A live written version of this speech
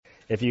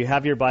If you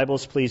have your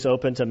Bibles, please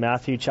open to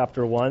Matthew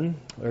chapter 1.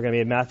 We're going to be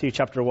in Matthew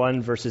chapter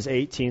 1, verses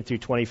 18 through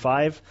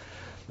 25.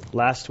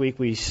 Last week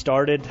we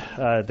started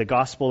the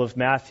Gospel of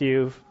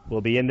Matthew.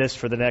 We'll be in this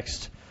for the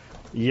next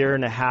year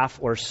and a half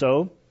or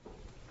so.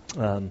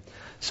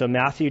 So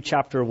Matthew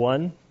chapter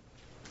 1,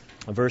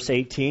 verse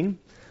 18.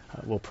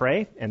 We'll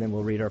pray, and then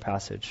we'll read our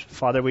passage.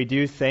 Father, we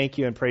do thank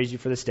you and praise you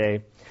for this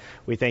day.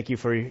 We thank you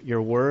for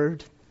your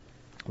word.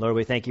 Lord,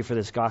 we thank you for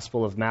this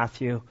Gospel of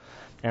Matthew.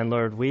 And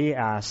Lord, we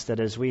ask that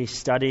as we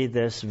study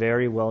this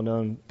very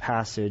well-known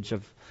passage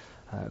of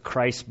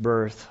Christ's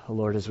birth,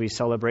 Lord, as we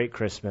celebrate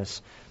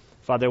Christmas,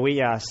 Father,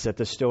 we ask that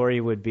the story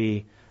would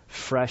be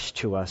fresh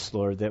to us,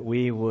 Lord, that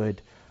we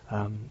would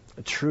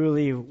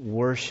truly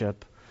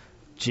worship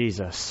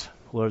Jesus,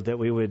 Lord, that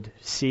we would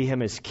see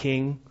him as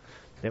King,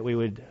 that we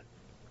would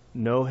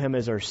know him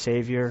as our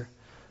Savior,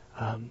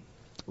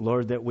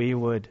 Lord, that we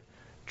would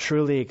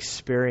truly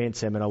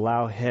experience him and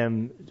allow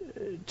him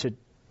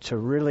to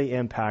really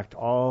impact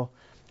all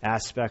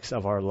aspects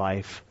of our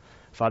life.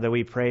 Father,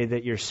 we pray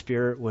that your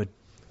Spirit would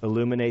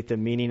illuminate the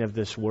meaning of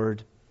this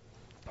word,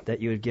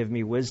 that you would give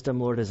me wisdom,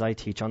 Lord, as I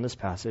teach on this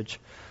passage.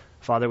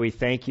 Father, we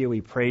thank you,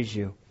 we praise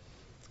you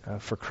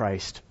for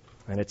Christ,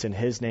 and it's in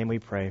his name we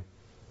pray.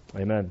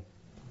 Amen.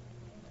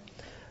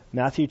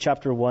 Matthew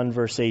chapter 1,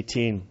 verse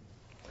 18.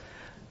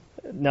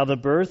 Now the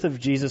birth of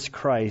Jesus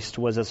Christ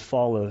was as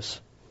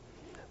follows.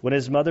 When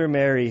his mother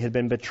Mary had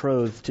been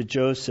betrothed to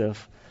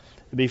Joseph,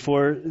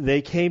 before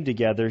they came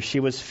together,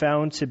 she was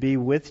found to be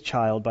with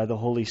child by the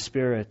Holy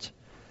Spirit.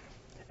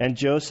 And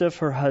Joseph,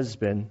 her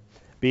husband,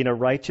 being a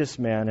righteous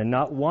man and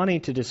not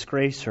wanting to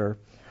disgrace her,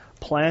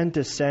 planned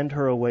to send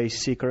her away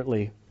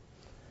secretly.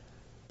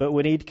 But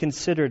when he'd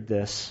considered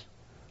this,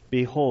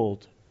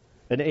 behold,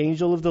 an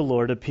angel of the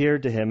Lord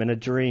appeared to him in a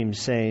dream,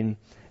 saying,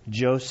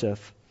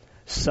 Joseph,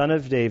 son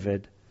of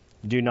David,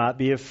 do not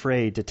be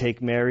afraid to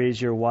take Mary as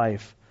your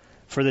wife,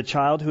 for the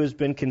child who has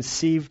been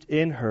conceived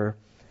in her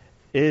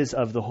is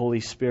of the Holy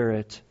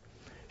Spirit.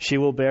 She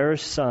will bear a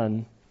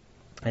son,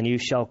 and you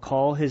shall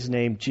call his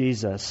name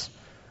Jesus,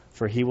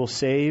 for he will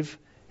save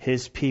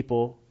his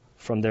people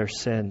from their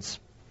sins.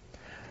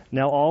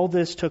 Now all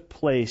this took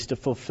place to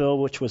fulfill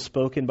which was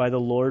spoken by the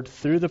Lord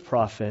through the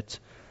prophet.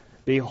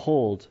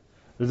 Behold,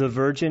 the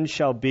virgin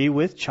shall be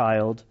with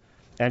child,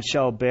 and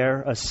shall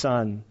bear a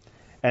son,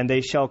 and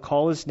they shall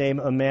call his name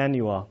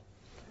Emmanuel,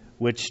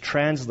 which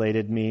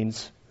translated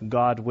means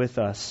God with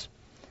us.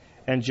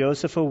 And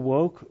Joseph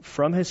awoke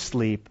from his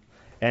sleep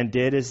and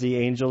did as the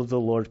angel of the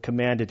Lord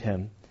commanded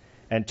him,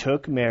 and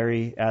took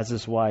Mary as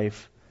his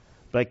wife,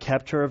 but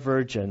kept her a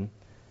virgin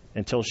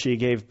until she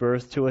gave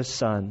birth to a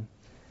son,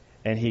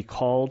 and he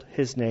called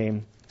his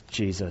name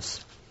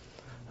Jesus.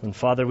 And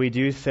Father, we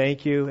do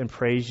thank you and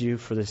praise you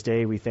for this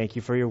day. We thank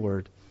you for your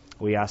word.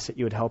 We ask that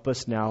you would help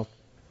us now.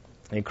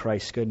 In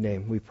Christ's good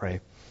name we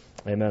pray.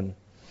 Amen.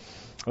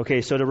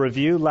 Okay, so to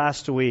review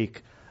last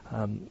week,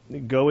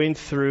 going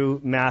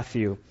through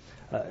Matthew,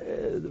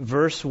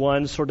 verse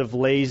 1 sort of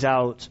lays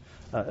out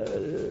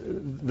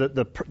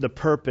the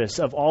purpose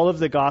of all of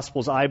the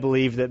Gospels. I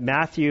believe that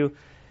Matthew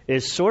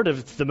is sort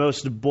of the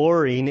most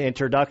boring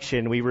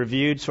introduction. We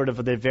reviewed sort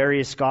of the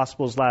various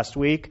Gospels last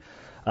week.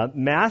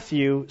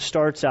 Matthew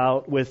starts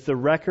out with the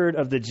record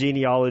of the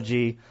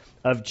genealogy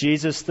of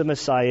Jesus the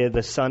Messiah,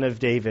 the son of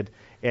David,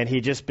 and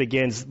he just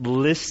begins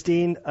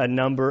listing a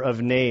number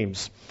of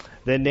names.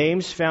 The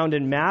names found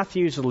in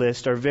Matthew's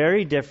list are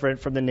very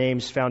different from the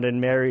names found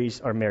in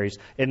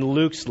in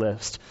Luke's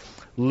list.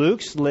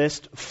 Luke's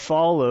list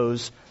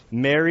follows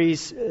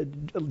Mary's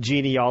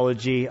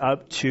genealogy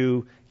up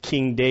to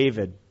King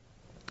David.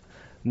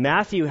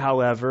 Matthew,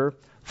 however,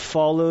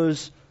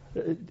 follows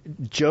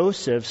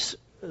Joseph's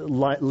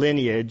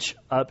lineage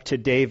up to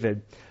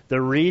David.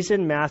 The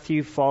reason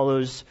Matthew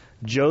follows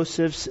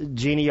Joseph's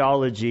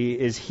genealogy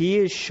is he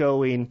is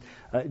showing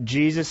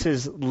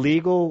Jesus'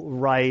 legal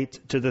right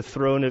to the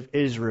throne of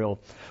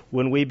Israel.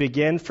 When we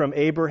begin from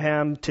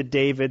Abraham to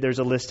David, there's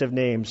a list of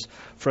names.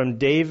 From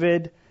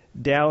David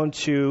down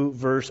to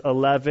verse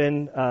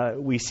 11,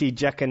 we see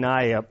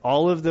Jeconiah.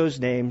 All of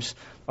those names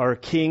are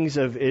kings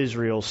of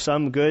Israel,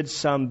 some good,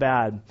 some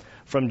bad.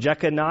 From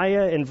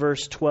Jeconiah in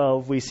verse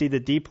 12, we see the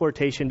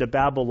deportation to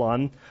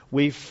Babylon.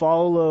 We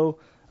follow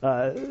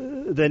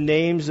the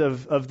names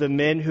of the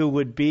men who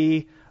would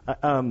be,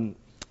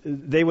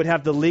 they would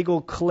have the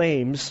legal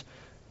claims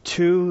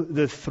to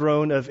the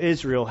throne of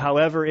Israel.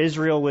 However,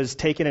 Israel was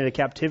taken into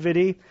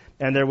captivity,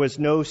 and there was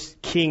no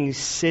king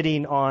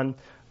sitting on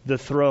the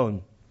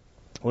throne.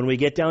 When we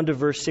get down to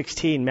verse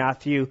 16,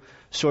 Matthew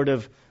sort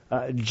of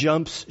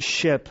jumps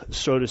ship,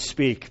 so to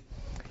speak.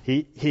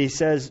 He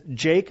says,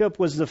 Jacob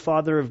was the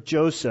father of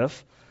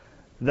Joseph,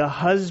 the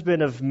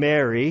husband of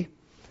Mary,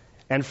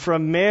 and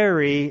from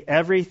Mary,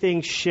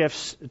 everything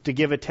shifts to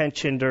give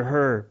attention to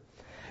her.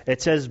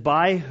 It says,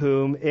 by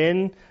whom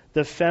in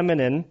the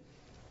feminine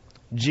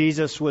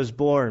Jesus was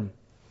born.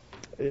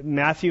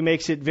 Matthew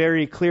makes it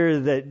very clear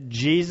that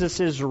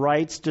Jesus'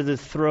 rights to the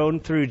throne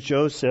through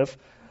Joseph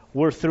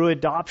were through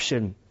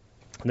adoption.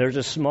 There's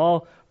a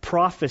small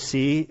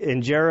prophecy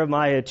in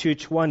Jeremiah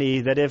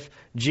 2:20 that if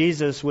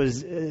Jesus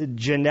was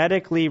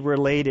genetically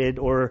related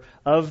or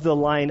of the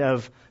line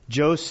of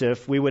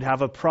Joseph, we would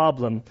have a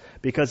problem,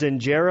 because in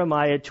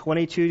Jeremiah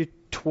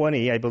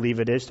 22:20, I believe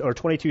it is, or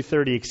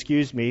 22:30,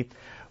 excuse me,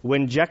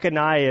 when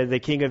Jeconiah, the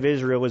king of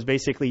Israel, was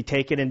basically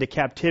taken into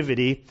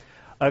captivity,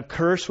 a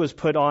curse was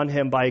put on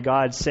him by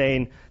God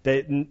saying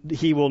that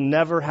he will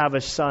never have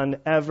a son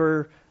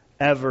ever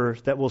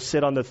that will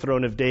sit on the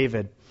throne of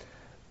David.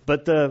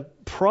 But the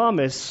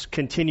promise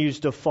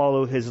continues to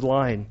follow his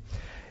line.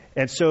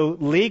 And so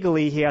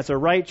legally he has a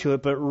right to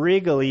it, but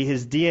regally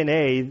his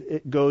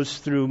DNA goes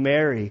through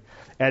Mary.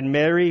 And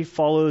Mary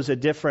follows a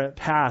different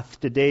path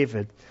to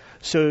David.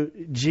 So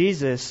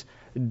Jesus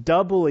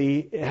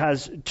doubly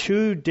has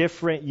two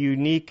different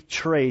unique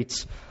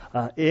traits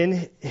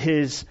in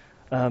his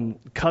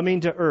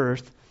coming to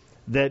earth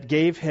that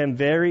gave him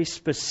very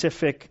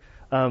specific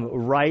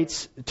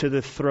rights to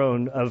the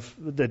throne of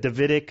the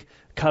Davidic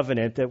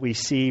covenant that we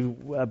see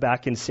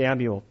back in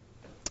Samuel.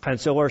 And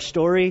so our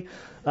story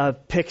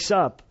picks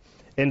up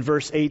in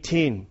verse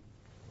 18.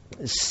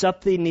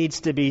 Something needs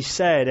to be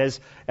said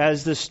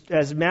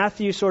as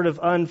Matthew sort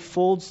of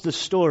unfolds the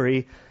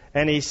story,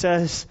 and he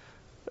says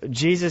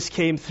Jesus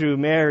came through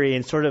Mary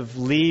and sort of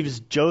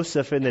leaves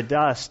Joseph in the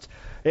dust.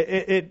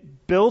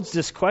 It builds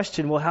this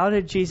question: well, how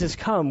did Jesus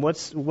come?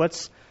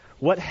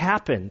 What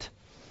happened?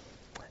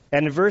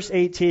 And in verse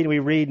 18 we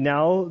read,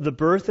 "Now the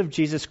birth of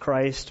Jesus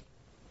Christ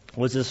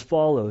was as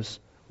follows.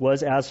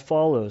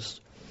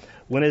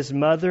 When his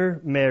mother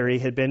Mary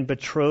had been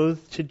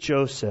betrothed to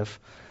Joseph,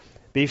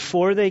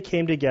 before they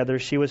came together,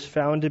 she was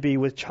found to be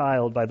with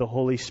child by the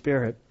Holy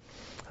Spirit."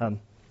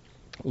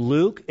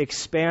 Luke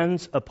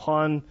expands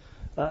upon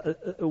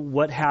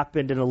what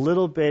happened in a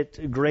little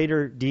bit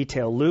greater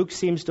detail. Luke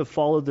seems to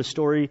follow the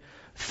story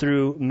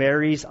through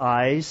Mary's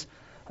eyes.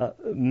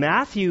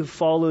 Matthew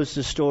follows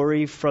the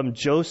story from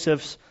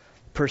Joseph's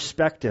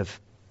perspective.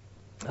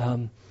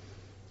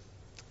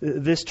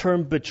 This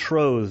term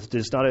betrothed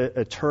is not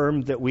a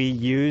term that we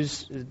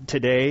use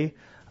today,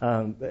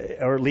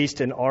 or at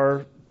least in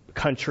our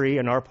country,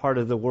 in our part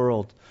of the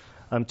world.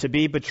 To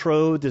be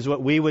betrothed is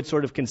what we would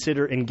sort of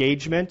consider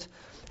engagement.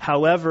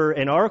 However,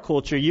 in our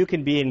culture, you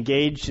can be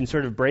engaged and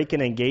sort of break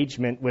an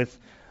engagement with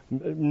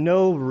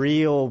no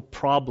real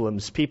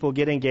problems. People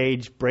get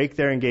engaged, break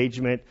their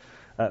engagement,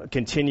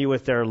 continue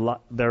with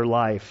their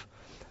life.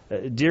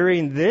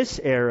 During this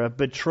era,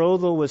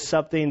 betrothal was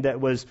something that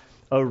was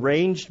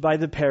arranged by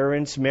the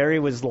parents. Mary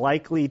was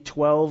likely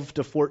 12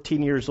 to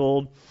 14 years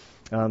old,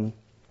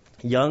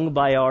 young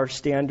by our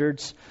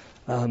standards.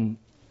 There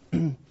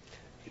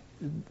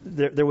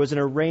was an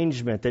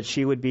arrangement that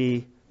she would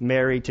be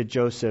married to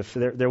Joseph.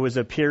 There was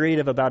a period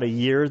of about a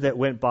year that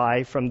went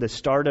by from the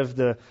start of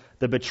the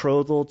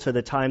betrothal to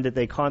the time that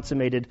they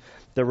consummated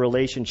the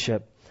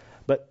relationship.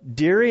 But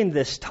during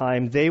this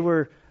time, they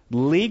were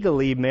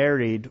legally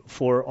married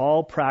for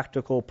all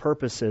practical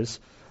purposes.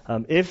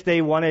 If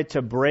they wanted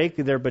to break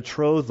their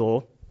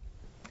betrothal,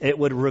 it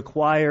would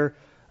require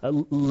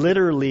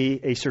literally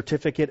a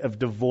certificate of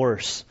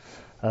divorce.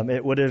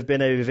 It would have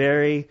been a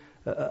very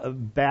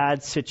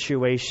bad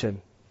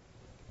situation.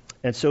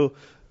 And so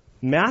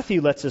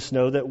Matthew lets us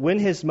know that when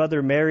his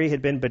mother Mary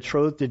had been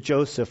betrothed to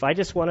Joseph, I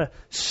just want to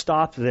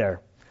stop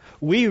there.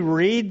 We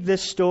read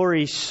this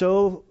story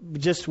so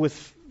just with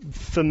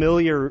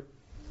familiarness.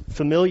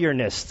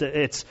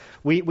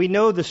 We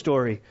know the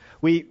story.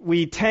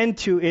 We tend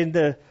to, in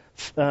the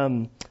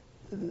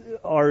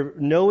are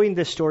knowing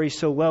the story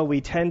so well,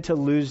 we tend to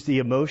lose the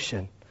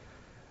emotion.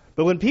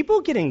 But when people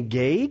get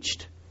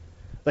engaged,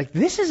 like,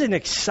 this is an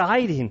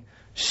exciting,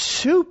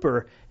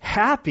 super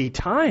happy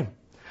time.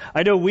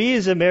 I know we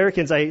as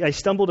Americans, I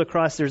stumbled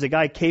across, there's a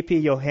guy,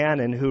 K.P.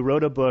 Yohannan, who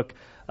wrote a book,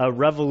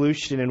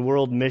 Revolution in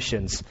World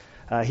Missions.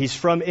 He's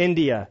from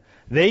India.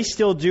 They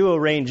still do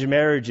arranged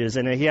marriages,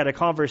 and he had a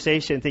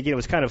conversation thinking it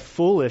was kind of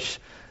foolish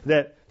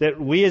that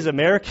we as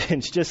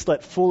Americans just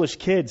let foolish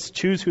kids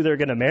choose who they're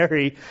going to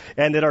marry,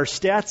 and that our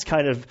stats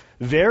kind of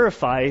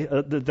verify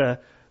the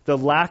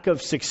lack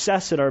of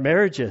success in our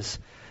marriages.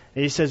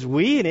 And he says,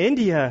 we in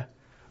India,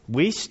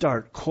 we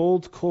start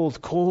cold.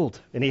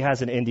 And he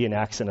has an Indian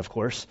accent, of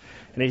course.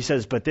 And he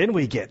says, but then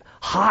we get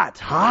hot,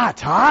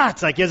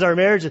 like as our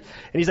marriage. And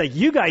he's like,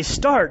 you guys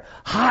start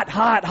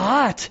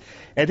hot.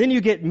 And then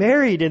you get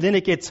married, and then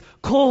it gets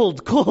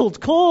cold.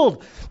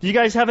 You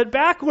guys have it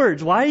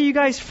backwards. Why do you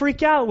guys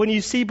freak out when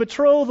you see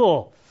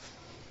betrothal?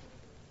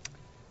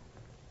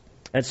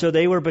 And so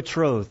they were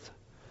betrothed.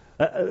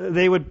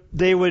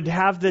 They would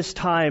have this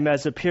time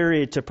as a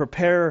period to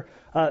prepare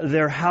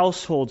their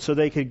household so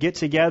they could get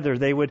together.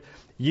 They would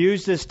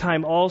use this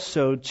time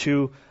also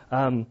to,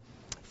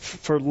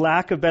 for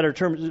lack of better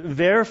terms,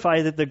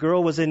 verify that the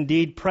girl was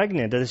indeed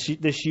pregnant.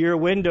 This year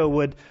window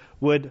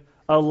would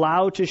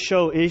allow to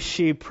show, is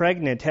she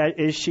pregnant?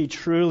 Is she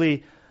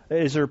truly,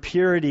 is her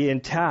purity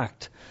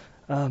intact?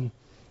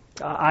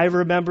 I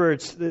remember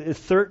it's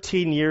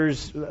 13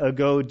 years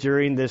ago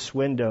during this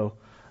window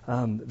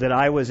that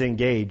I was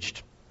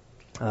engaged.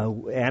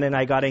 Ann and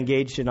I got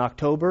engaged in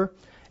October,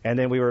 and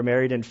then we were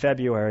married in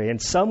February.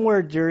 And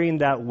somewhere during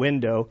that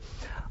window,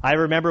 I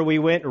remember we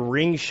went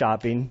ring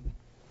shopping,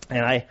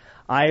 and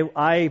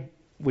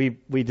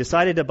we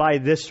decided to buy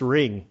this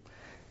ring.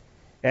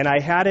 And I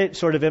had it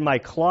sort of in my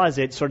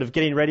closet, sort of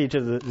getting ready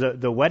to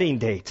the wedding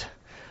date.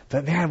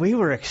 But man, we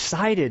were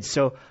excited.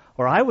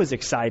 Or I was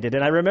excited.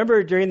 And I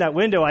remember during that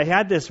window, I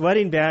had this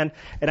wedding band,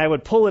 and I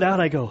would pull it out,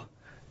 and I go,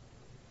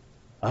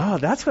 oh,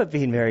 that's what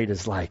being married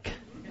is like.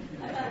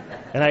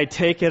 And I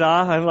take it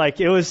off. I'm like,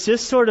 it was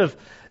just sort of,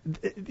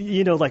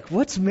 like,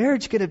 what's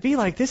marriage going to be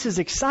like? This is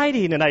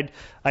exciting. And I'd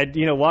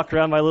walk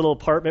around my little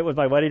apartment with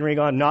my wedding ring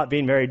on, not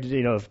being married,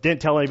 didn't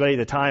tell anybody at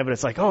the time, but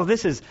it's like, oh,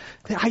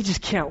 I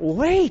just can't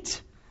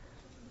wait.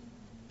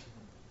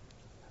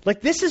 Like,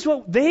 this is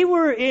what they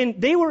were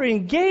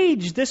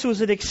engaged. This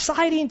was an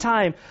exciting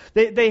time.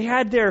 They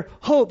had their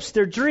hopes,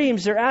 their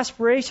dreams, their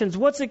aspirations.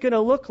 What's it going to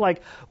look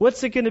like?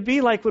 What's it going to be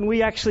like when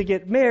we actually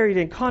get married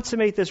and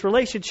consummate this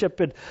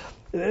relationship?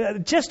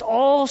 And just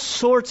all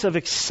sorts of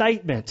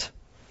excitement.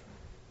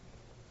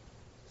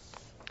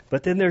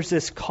 But then there's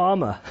this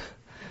comma.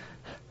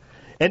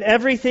 And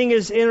everything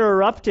is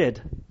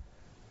interrupted.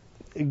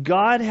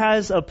 God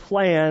has a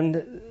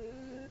plan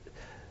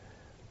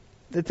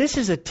that this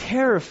is a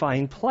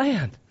terrifying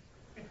plan.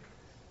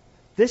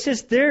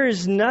 There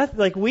is nothing,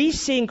 like we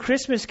sing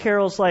Christmas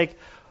carols like,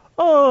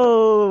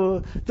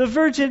 oh, the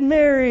Virgin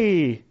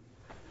Mary.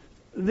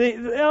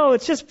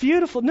 It's just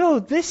beautiful. No,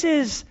 this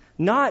is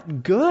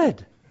not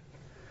good.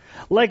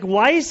 Like,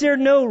 why is there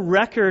no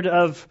record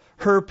of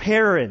her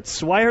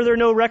parents? Why are there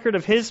no record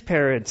of his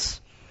parents?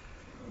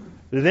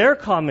 Their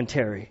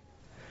commentary.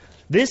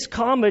 This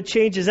comma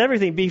changes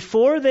everything.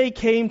 Before they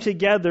came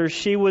together,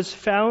 she was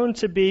found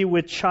to be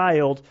with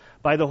child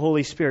by the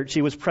Holy Spirit.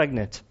 She was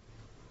pregnant.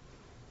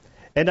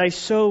 And I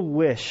so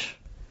wish,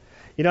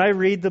 I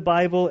read the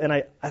Bible and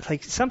I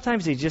like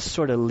sometimes they just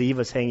sort of leave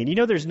us hanging.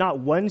 There's not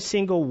one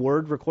single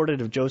word recorded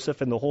of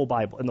Joseph in the whole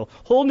Bible. In the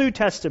whole New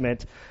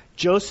Testament,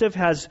 Joseph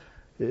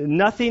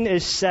nothing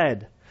is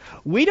said.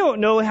 We don't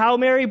know how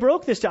Mary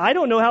broke this. I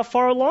don't know how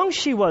far along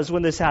she was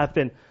when this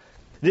happened.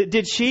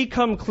 Did she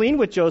come clean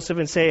with Joseph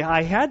and say,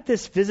 I had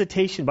this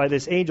visitation by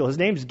this angel. His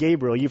name's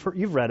Gabriel.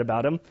 You've read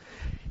about him.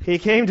 He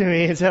came to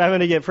me and said, I'm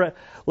going to get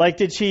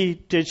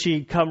did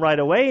she come right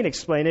away and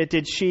explain it?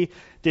 Did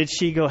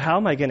she go, how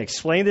am I going to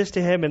explain this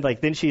to him? And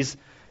then she's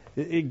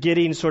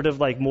getting sort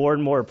of like more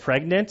and more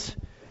pregnant,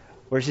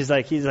 where he's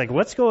like,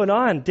 what's going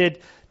on?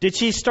 Did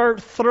she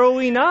start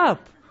throwing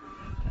up?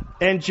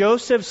 And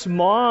Joseph's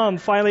mom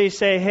finally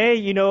say, hey,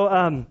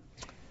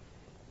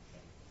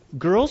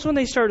 girls, when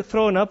they start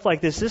throwing up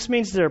like this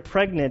means they're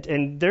pregnant,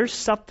 and there's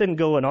something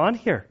going on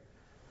here.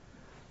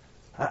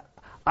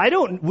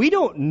 We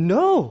don't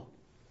know.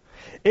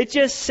 It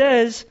just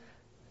says,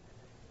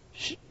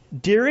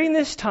 during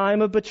this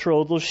time of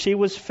betrothal, she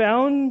was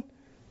found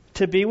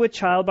to be with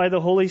child by the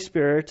Holy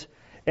Spirit,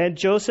 and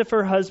Joseph,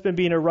 her husband,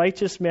 being a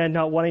righteous man,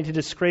 not wanting to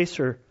disgrace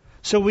her.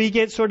 So we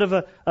get sort of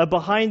a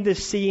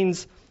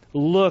behind-the-scenes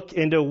look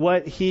into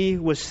what he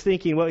was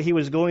thinking, what he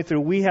was going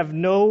through. We have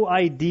no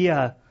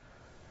idea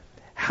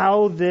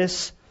how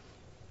this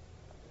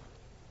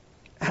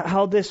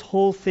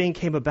whole thing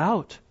came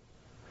about.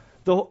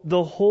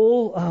 The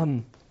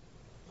whole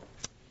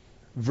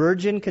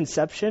virgin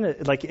conception,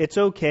 like, it's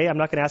okay. I'm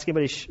not going to ask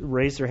anybody to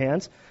raise their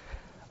hands.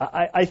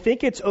 I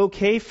think it's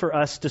okay for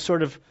us to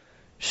sort of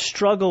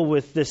struggle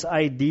with this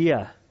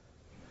idea,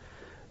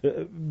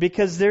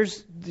 because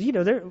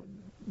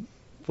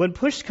when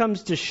push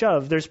comes to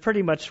shove, there's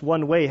pretty much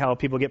one way how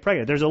people get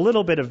pregnant. There's a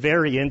little bit of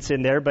variance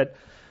in there, but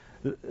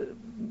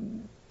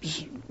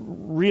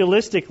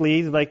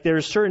realistically, like,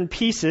 there's certain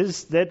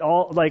pieces that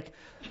all, like,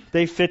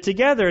 they fit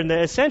together in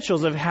the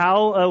essentials of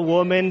how a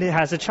woman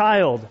has a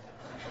child.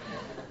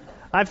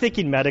 I'm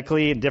thinking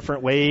medically in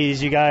different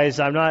ways, you guys.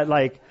 I'm not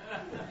like...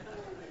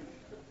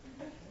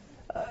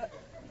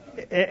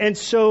 and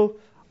so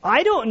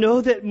I don't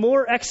know that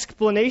more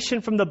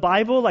explanation from the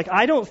Bible, like,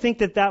 I don't think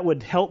that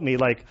would help me.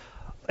 Like,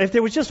 if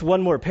there was just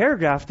one more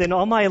paragraph, then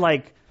all my,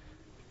 like,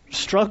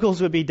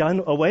 struggles would be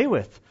done away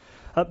with.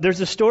 There's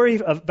a story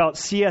about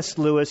C.S.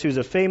 Lewis, who's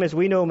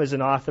we know him as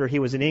an author. He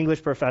was an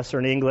English professor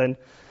in England.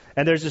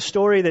 And there's a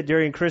story that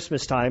during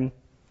Christmas time,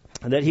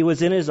 that he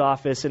was in his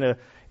office and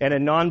a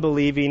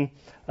non-believing,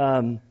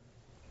 let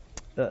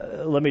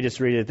me just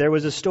read it. There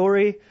was a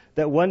story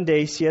that one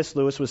day C.S.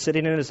 Lewis was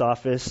sitting in his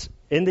office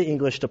in the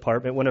English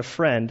department when a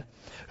friend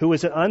who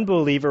was an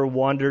unbeliever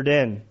wandered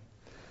in.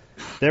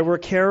 There were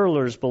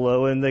carolers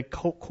below in the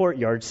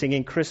courtyard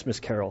singing Christmas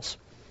carols.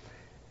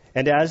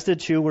 And as the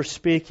two were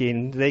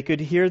speaking, they could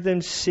hear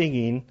them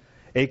singing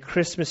a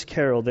Christmas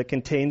carol that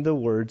contained the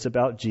words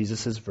about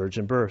Jesus'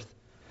 virgin birth.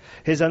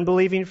 His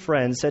unbelieving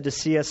friend said to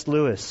C.S.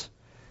 Lewis,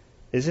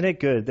 "Isn't it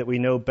good that we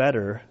know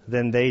better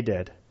than they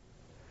did?"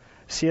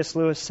 C.S.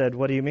 Lewis said,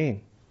 "What do you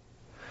mean?"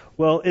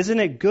 "Well, isn't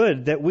it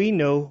good that we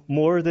know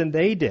more than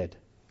they did?"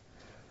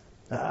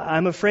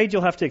 "I'm afraid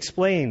you'll have to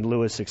explain,"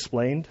 Lewis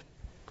explained,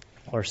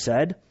 or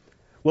said.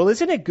 "Well,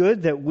 isn't it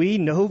good that we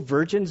know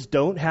virgins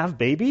don't have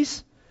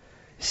babies?"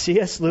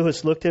 C.S.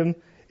 Lewis looked him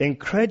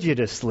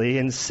incredulously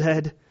and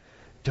said,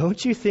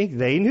 "Don't you think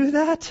they knew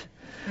that?"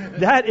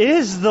 That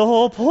is the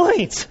whole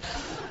point.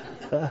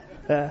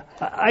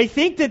 I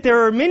think that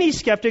there are many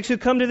skeptics who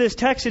come to this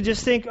text and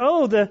just think,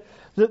 oh,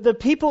 the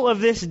people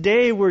of this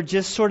day were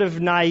just sort of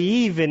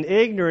naive and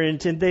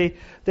ignorant, and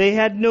they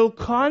had no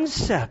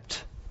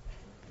concept.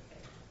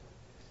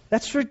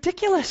 That's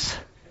ridiculous.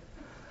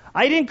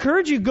 I'd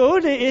encourage you, go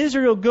to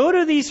Israel, go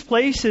to these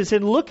places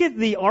and look at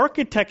the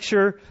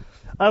architecture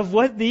of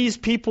what these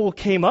people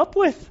came up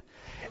with.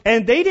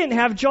 And they didn't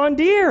have John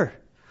Deere.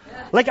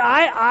 Like,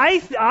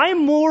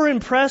 I'm more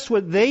impressed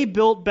what they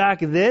built back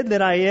then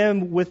than I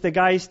am with the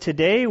guys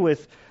today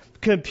with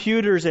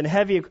computers and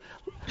heavy.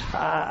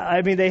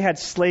 I mean, they had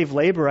slave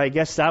labor. I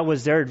guess that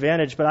was their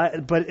advantage.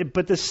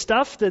 But the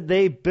stuff that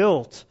they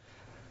built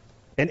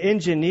and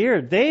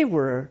engineered, they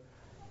were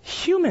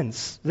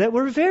humans that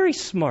were very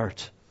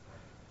smart.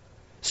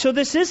 So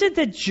this isn't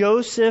that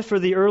Joseph or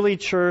the early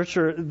church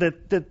or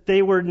that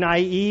they were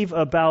naive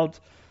about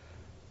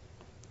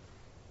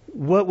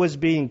what was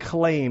being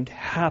claimed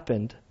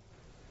happened.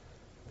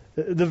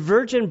 The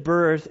virgin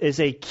birth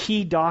is a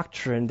key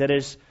doctrine that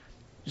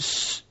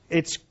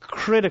it's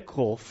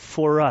critical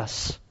for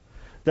us.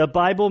 The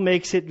Bible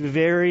makes it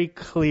very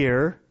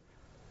clear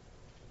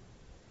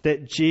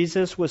that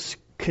Jesus was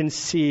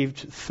conceived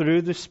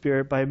through the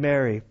Spirit by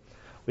Mary.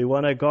 We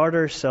want to guard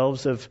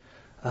ourselves of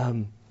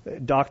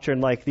doctrine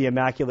like the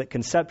Immaculate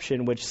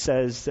Conception, which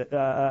says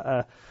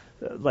that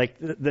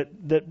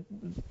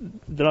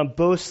on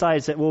both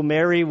sides that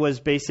Mary was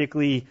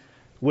basically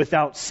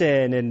without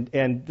sin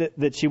and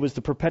that she was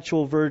the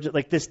perpetual virgin.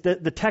 Like this,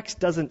 the text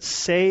doesn't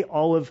say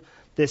all of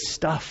this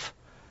stuff,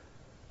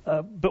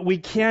 but we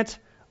can't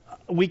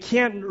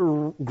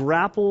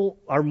grapple.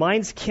 Our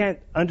minds can't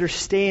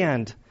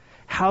understand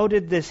how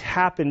did this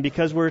happen,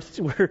 because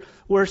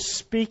we're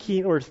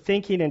speaking or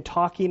thinking and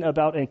talking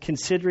about and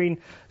considering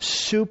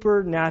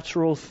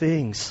supernatural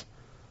things.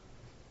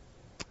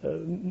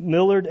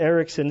 Millard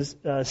Erickson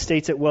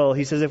states it well.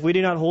 He says, if we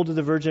do not hold to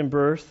the virgin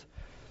birth,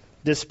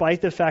 despite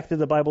the fact that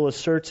the Bible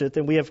asserts it,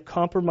 then we have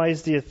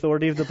compromised the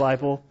authority of the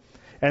Bible,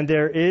 and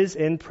there is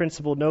in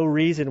principle no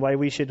reason why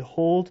we should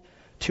hold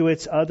to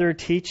its other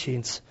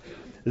teachings.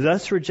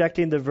 Thus,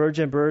 rejecting the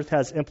virgin birth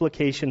has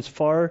implications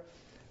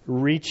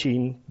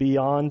far-reaching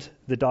beyond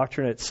the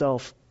doctrine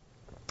itself.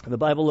 The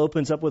Bible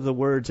opens up with the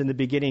words, "In the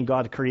beginning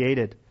God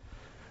created."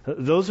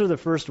 Those are the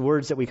first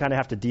words that we kind of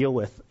have to deal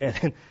with.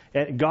 And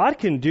God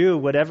can do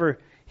whatever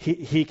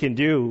He can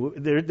do.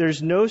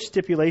 There's no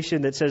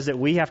stipulation that says that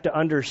we have to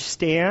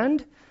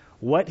understand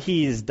what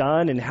He's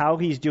done and how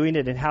He's doing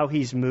it and how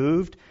He's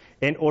moved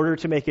in order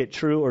to make it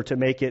true or to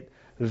make it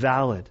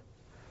valid.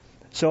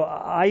 So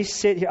I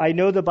sit here, I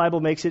know the Bible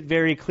makes it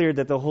very clear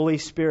that the Holy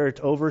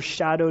Spirit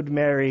overshadowed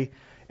Mary,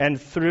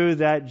 and through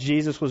that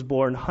Jesus was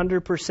born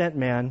 100%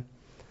 man,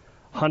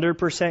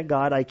 100%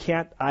 God. I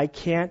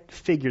can't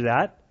figure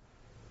that.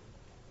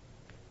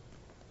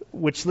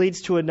 Which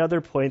leads to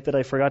another point that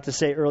I forgot to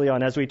say early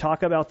on. As we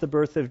talk about the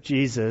birth of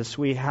Jesus,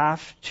 we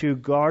have to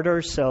guard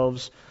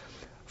ourselves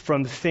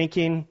from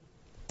thinking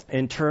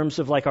in terms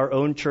of like our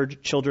own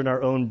children,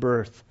 our own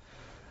birth.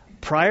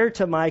 Prior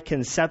to my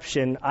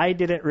conception, I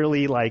didn't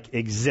really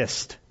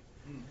exist.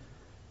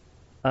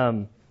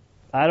 I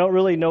don't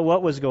really know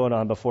what was going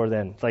on before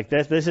then. Like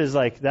this is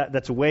like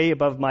that's way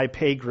above my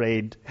pay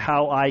grade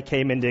how I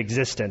came into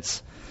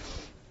existence.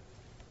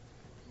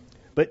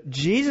 But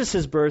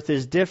Jesus' birth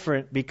is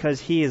different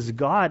because He is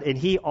God and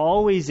He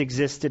always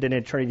existed in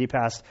eternity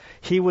past.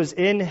 He was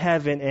in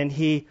heaven and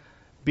He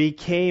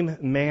became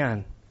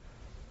man.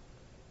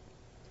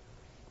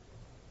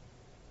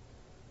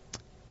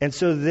 And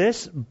so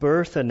this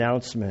birth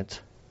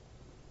announcement,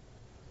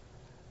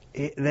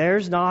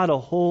 there's not a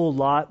whole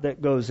lot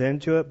that goes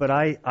into it, but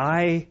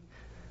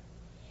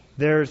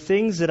there are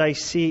things that I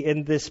see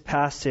in this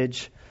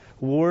passage,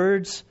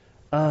 words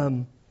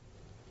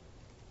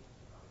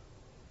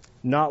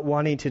not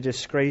wanting to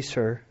disgrace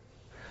her.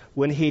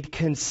 When he'd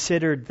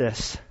considered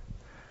this,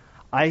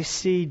 I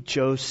see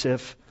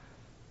Joseph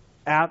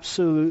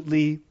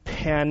absolutely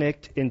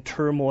panicked, in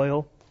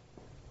turmoil,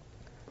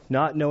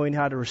 not knowing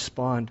how to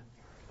respond.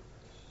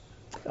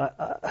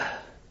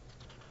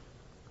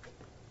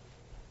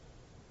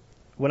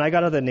 When I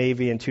got out of the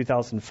Navy in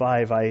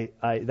 2005, I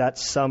that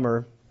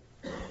summer,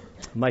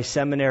 my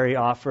seminary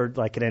offered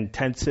like an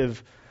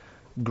intensive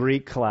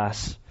Greek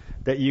class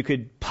that you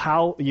could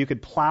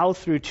plow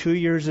through 2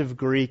 years of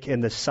Greek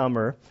in the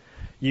summer.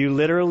 You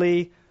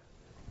literally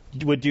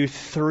would do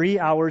 3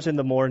 hours in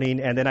the morning,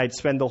 and then I'd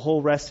spend the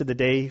whole rest of the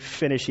day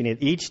finishing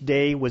it. Each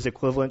day was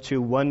equivalent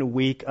to 1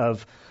 week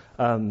of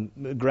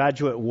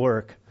graduate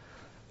work.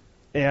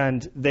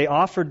 And they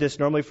offered this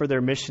normally for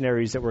their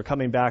missionaries that were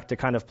coming back to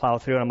kind of plow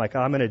through. And I'm like,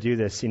 I'm going to do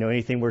this.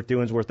 Anything worth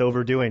doing is worth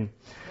overdoing.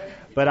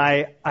 But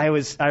I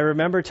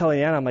remember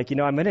telling Anna, I'm like,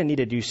 I'm going to need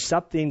to do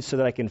something so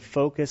that I can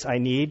focus. I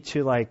need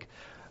to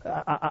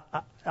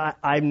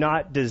I'm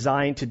not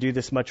designed to do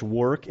this much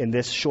work in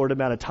this short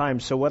amount of time.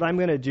 So what I'm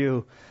going to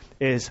do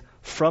is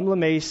from La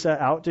Mesa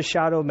out to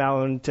Shadow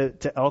Mountain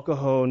to El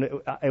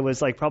Cajon. It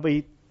was like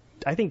probably,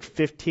 I think,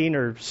 15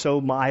 or so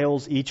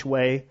miles each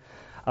way.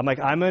 I'm like,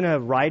 I'm going to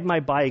ride my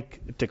bike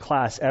to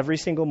class every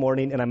single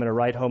morning, and I'm going to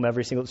ride home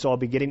so I'll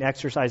be getting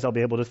exercise, I'll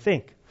be able to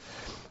think.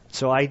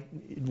 So I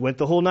went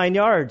the whole 9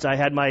 yards. I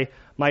had my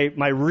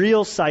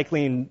real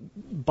cycling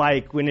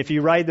bike. When if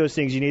you ride those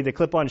things, you need the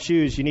clip-on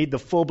shoes, you need the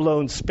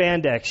full-blown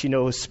spandex,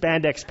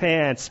 spandex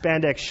pants,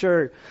 spandex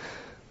shirt.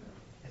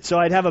 So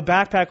I'd have a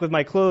backpack with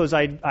my clothes.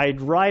 I'd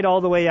ride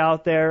all the way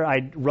out there.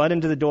 I'd run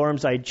into the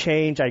dorms. I'd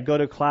change. I'd go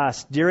to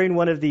class. During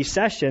one of these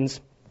sessions,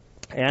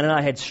 Ann and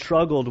I had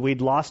struggled.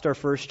 We'd lost our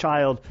first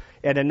child,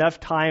 and enough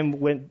time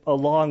went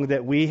along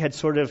that we had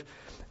sort of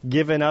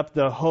given up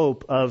the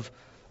hope of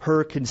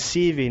her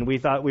conceiving. We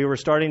thought we were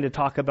starting to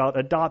talk about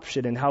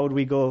adoption and how would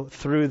we go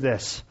through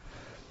this.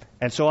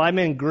 And so I'm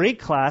in Greek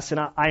class, and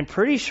I'm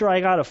pretty sure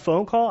I got a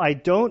phone call. I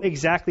don't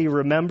exactly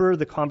remember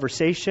the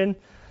conversation,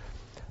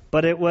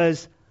 but it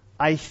was,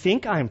 I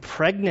think I'm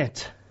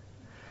pregnant.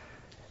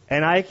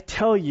 And I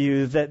tell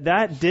you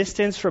that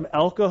distance from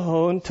El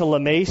Cajon to La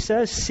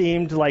Mesa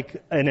seemed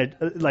like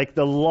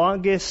the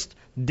longest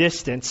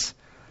distance.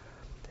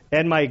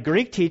 And my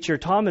Greek teacher,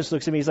 Thomas,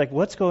 looks at me. He's like,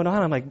 what's going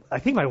on? I'm like, I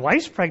think my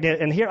wife's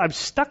pregnant. And here, I'm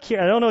stuck here.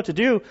 I don't know what to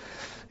do.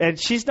 And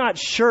she's not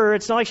sure.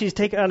 It's not like she's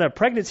taken on a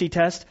pregnancy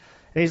test.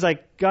 And he's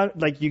like,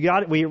 you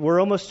got it. We're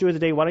almost through the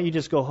day. Why don't you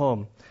just go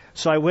home?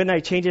 So I went and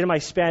I changed into my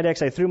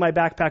spandex. I threw my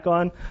backpack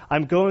on.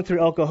 I'm going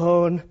through El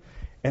Cajon,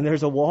 and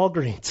there's a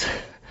Walgreens.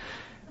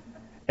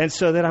 And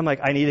so then I'm like,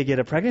 I need to get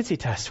a pregnancy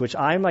test, which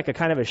I'm like a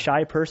kind of a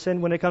shy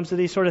person when it comes to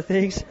these sort of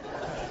things.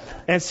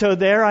 And so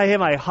there I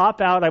am. I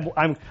hop out.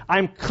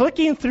 I'm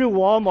clicking through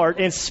Walmart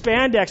in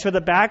spandex with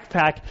a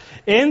backpack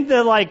in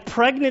the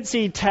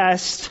pregnancy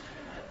test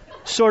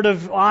sort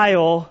of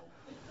aisle,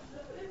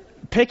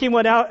 picking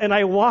one out, and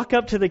I walk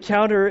up to the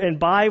counter and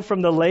buy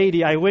from the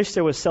lady. I wish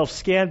there was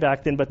self-scan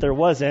back then, but there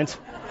wasn't.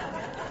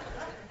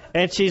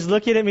 And she's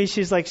looking at me.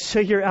 She's like, so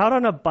you're out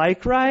on a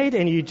bike ride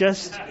and you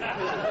just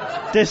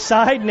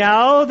decide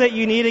now that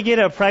you need to get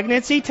a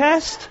pregnancy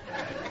test?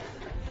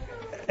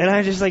 And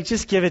I'm just like,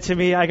 just give it to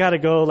me. I got to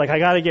go. I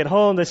got to get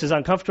home. This is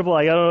uncomfortable.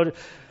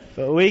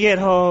 But we get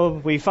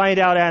home. We find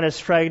out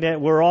Anna's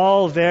pregnant. We're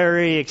all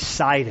very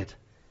excited.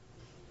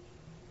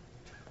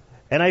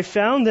 And I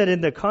found that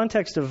in the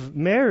context of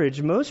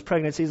marriage, most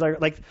pregnancies are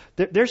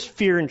there's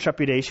fear and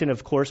trepidation,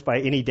 of course, by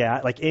any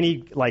dad,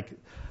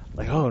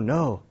 oh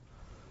no.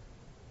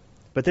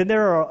 But then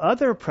there are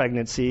other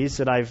pregnancies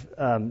that I've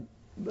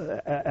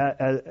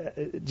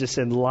just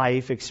in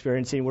life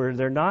experiencing where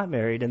they're not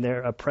married and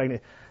they're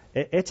pregnant.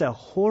 It's a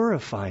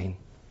horrifying,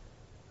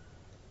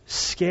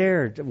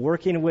 scared,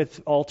 working with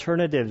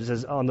alternatives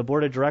as on the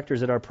board of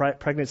directors at our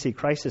pregnancy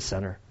crisis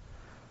center.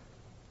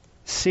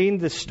 Seeing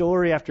the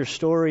story after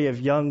story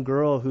of young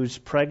girl who's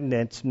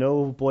pregnant,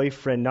 no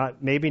boyfriend,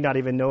 maybe not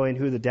even knowing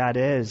who the dad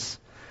is,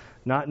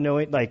 not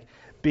knowing,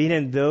 being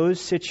in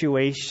those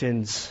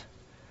situations.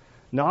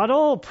 Not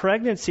all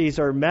pregnancies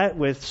are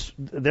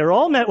they're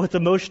all met with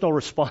emotional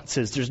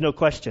responses. There's no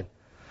question.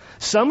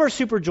 Some are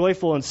super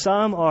joyful and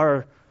some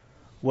are,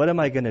 what am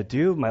I going to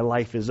do? My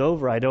life is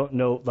over. I don't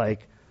know,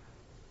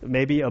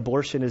 maybe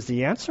abortion is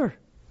the answer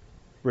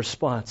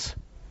response.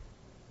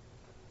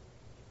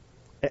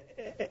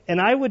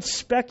 And I would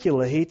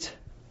speculate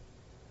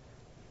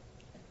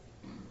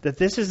that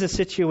this is the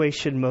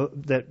situation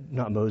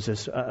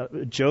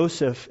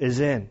Joseph is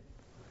in.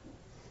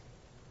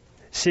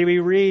 See, we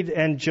read,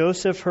 and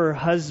Joseph, her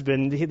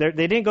husband, they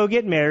didn't go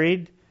get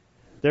married.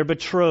 They're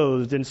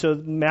betrothed. And so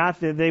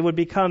they would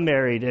become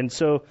married. And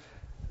so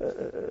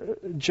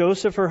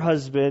Joseph, her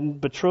husband,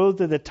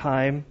 betrothed at the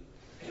time,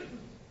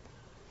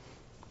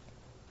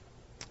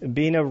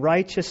 being a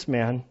righteous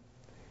man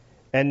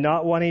and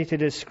not wanting to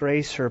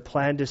disgrace her,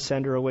 planned to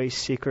send her away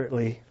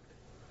secretly.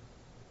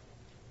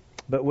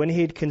 But when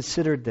he'd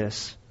considered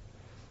this,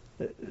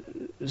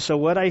 so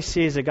what I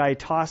see is a guy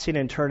tossing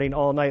and turning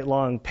all night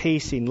long,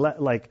 pacing,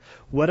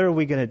 what are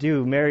we going to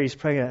do? Mary's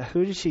pregnant.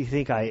 Who does she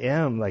think I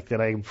am?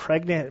 That I'm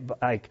pregnant?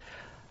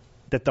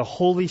 That the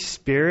Holy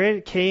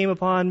Spirit came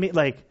upon me?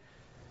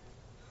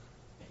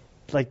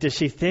 Does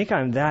she think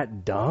I'm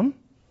that dumb?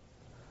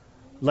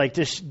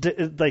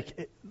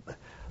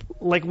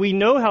 We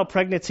know how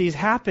pregnancies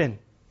happen.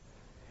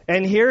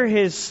 And here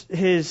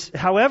his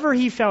however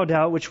he found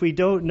out, which we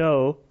don't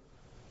know,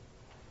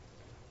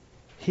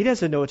 he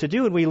doesn't know what to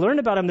do. And we learn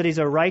about him that he's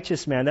a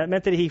righteous man. That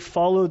meant that he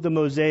followed the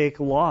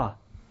Mosaic law.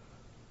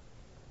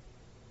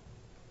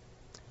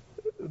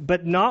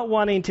 But not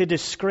wanting to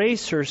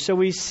disgrace her. So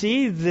we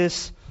see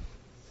this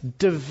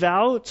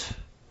devout,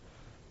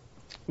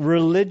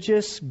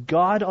 religious,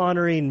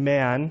 God-honoring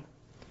man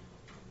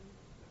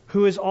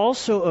who is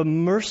also a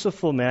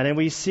merciful man. And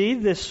we see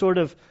this sort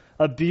of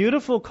a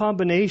beautiful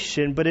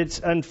combination, but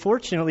it's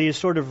unfortunately is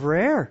sort of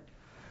rare.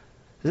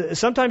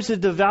 Sometimes the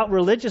devout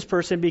religious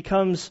person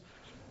becomes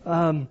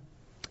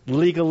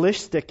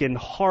legalistic and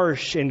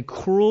harsh and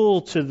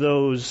cruel to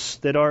those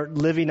that aren't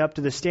living up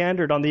to the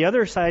standard. On the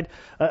other side,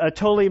 a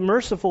totally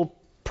merciful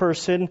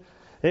person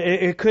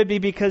It could be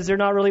because they're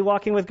not really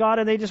walking with God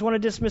and they just want to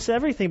dismiss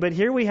everything. But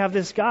here we have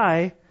this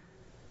guy.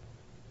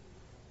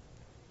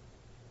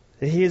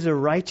 He is a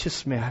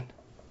righteous man.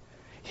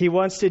 He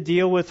wants to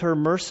deal with her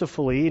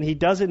mercifully, and he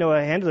doesn't know how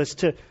to handle this.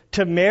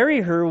 To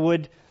marry her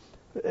would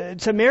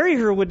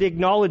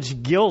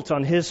acknowledge guilt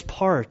on his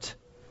part.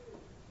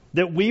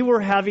 That we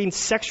were having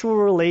sexual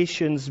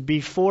relations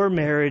before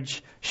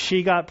marriage.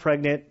 She got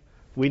pregnant.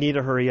 We need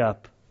to hurry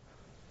up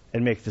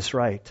and make this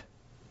right.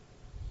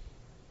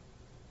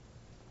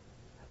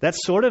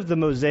 That's sort of the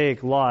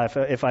Mosaic law.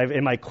 If I've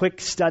in my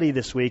quick study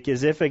this week,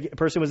 is if a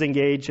person was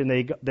engaged and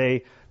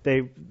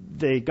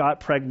they got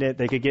pregnant,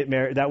 they could get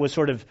married. That was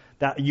sort of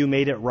that you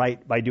made it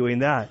right by doing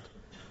that.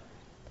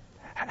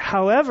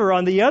 However,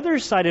 on the other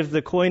side of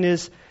the coin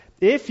is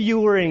if you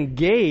were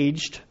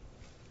engaged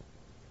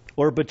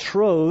or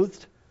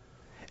betrothed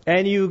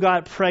and you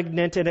got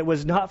pregnant and it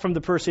was not from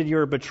the person you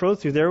were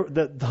betrothed to,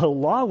 the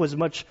law was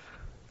much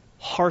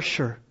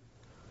harsher.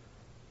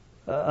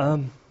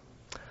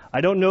 I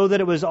don't know that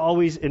it was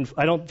always,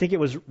 I don't think it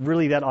was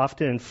really that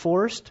often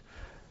enforced.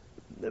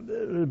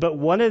 But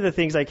one of the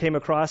things I came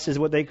across is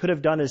what they could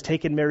have done is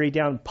taken Mary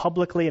down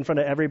publicly in front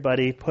of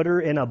everybody, put her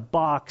in a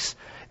box,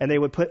 and they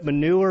would put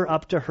manure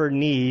up to her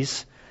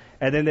knees,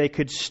 and then they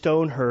could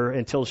stone her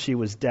until she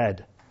was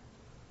dead.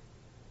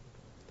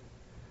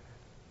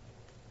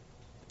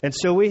 And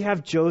so we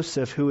have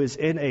Joseph who is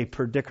in a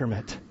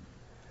predicament.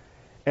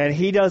 And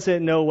he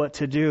doesn't know what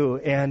to do.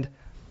 And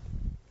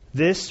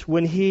this,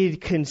 when he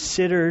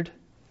considered,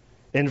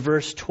 in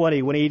verse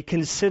 20, when he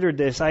considered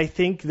this, I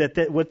think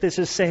that what this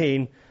is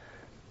saying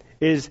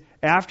is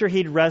after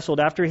he'd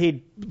wrestled, after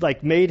he'd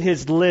made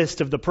his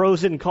list of the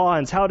pros and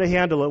cons, how to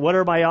handle it, what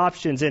are my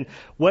options, and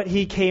what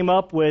he came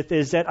up with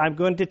is that I'm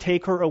going to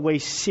take her away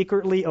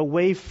secretly,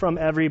 away from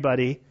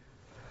everybody.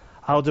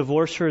 I'll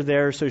divorce her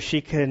there so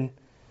she can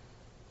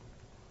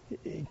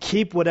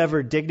keep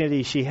whatever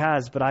dignity she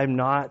has, but I'm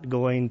not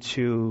going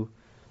to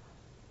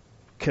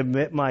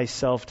commit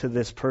myself to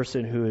this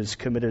person who has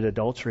committed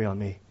adultery on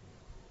me.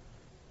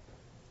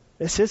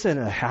 This isn't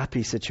a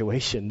happy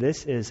situation.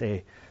 This is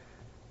a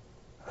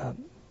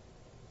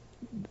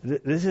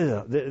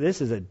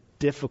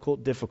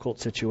difficult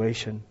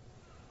situation.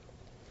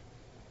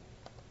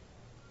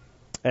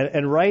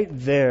 And right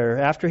there,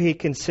 after he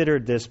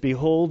considered this,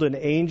 behold, an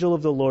angel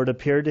of the Lord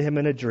appeared to him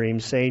in a dream,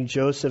 saying,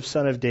 Joseph,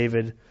 son of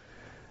David,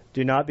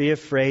 do not be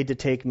afraid to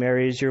take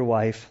Mary as your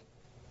wife.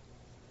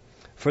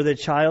 For the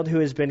child who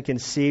has been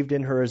conceived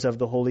in her is of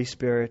the Holy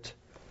Spirit.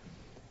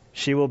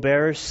 She will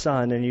bear a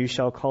son, and you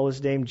shall call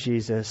his name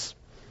Jesus,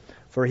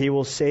 for he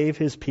will save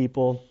his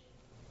people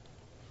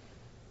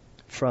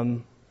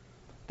from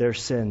their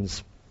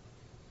sins.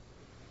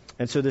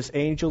 And so this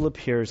angel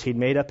appears. He'd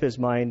made up his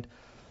mind.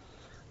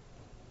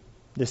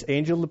 This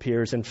angel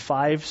appears, and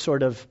 5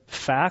 sort of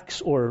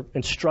facts or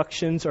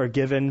instructions are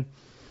given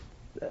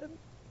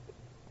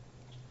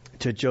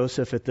to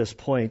Joseph at this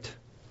point.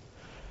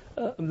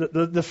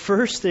 The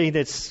first thing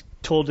that's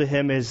told to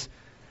him is,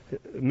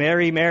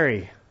 Mary,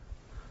 Mary,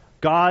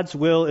 God's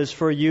will is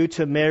for you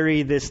to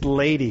marry this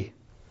lady.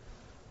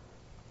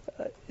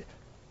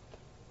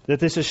 That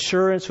this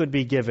assurance would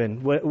be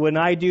given. When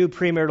I do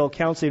premarital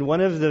counseling,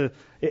 one of the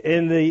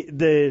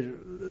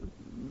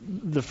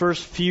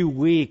first few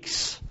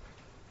weeks,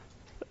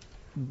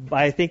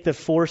 I think the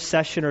 4th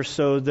session or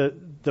so,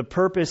 the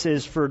purpose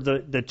is for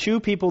the 2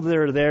 people that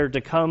are there to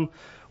come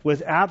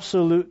with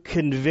absolute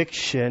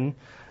conviction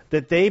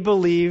that they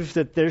believe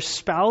that their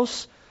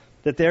spouse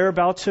that they're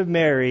about to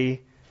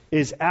marry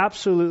is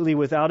absolutely,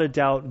 without a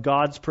doubt,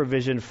 God's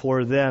provision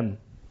for them.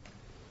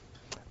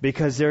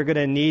 Because they're going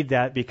to need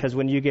that, because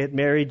when you get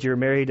married, you're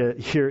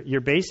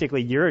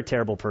a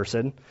terrible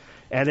person.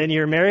 And then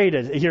you're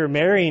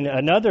marrying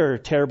another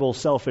terrible,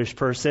 selfish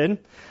person.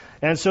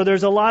 And so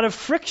there's a lot of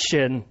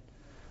friction.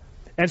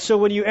 And so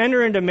when you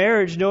enter into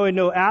marriage knowing,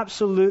 no,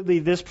 absolutely,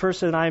 this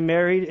person I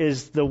married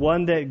is the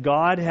one that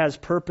God has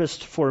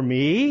purposed for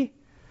me,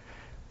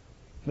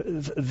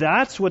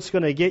 that's what's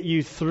going to get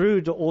you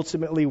through to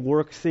ultimately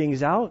work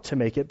things out to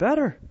make it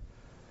better.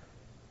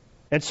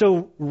 And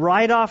so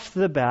right off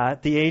the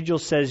bat, the angel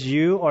says,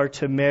 you are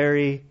to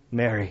marry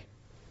Mary.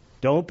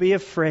 Don't be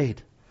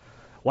afraid.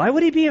 Why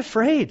would he be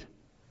afraid?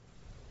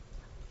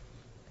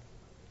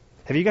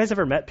 Have you guys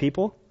ever met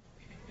people?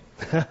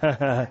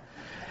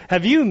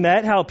 Have you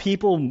met how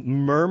people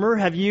murmur?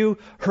 Have you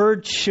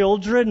heard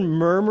children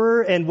murmur,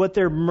 and what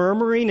they're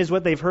murmuring is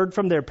what they've heard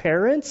from their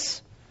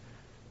parents?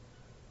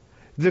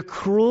 The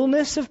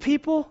cruelness of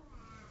people.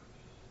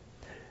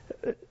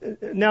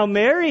 Now,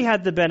 Mary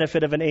had the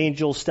benefit of an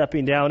angel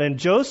stepping down, and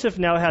Joseph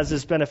now has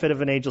this benefit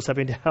of an angel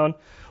stepping down.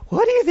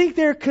 What do you think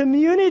their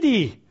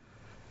community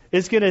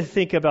is going to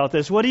think about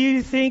this? What do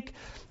you think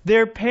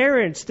their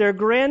parents, their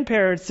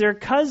grandparents, their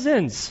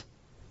cousins?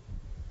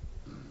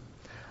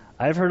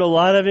 I've heard a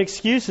lot of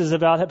excuses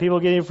about people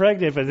getting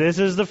pregnant, but this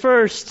is the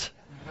first.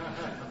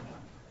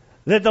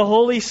 That the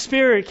Holy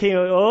Spirit came,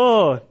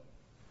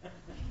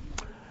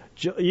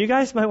 you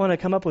guys might want to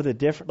come up with a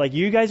different,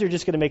 you guys are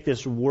just going to make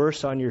this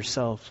worse on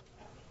yourself.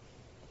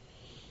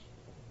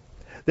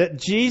 That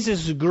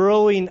Jesus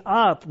growing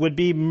up would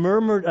be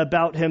murmured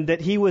about him,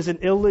 that he was an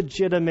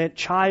illegitimate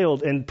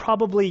child, and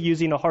probably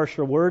using a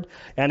harsher word.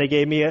 Anna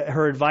gave me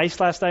her advice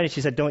last night, and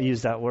she said, don't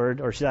use that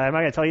word. Or she said, am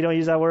I going to tell you don't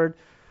use that word?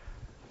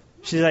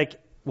 She's like,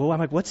 well, I'm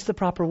like, what's the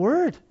proper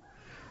word?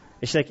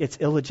 And she's like, it's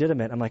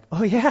illegitimate. I'm like,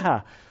 oh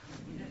yeah.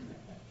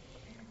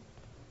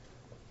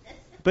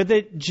 But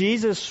that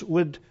Jesus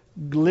would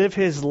live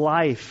his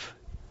life.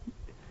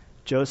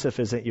 Joseph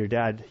isn't your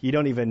dad. You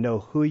don't even know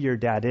who your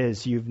dad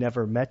is. You've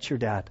never met your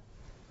dad.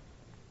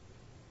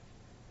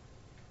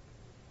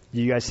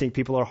 Do you guys think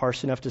people are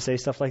harsh enough to say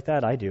stuff like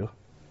that? I do.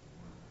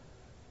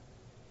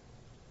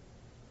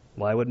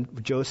 Why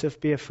wouldn't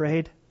Joseph be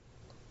afraid?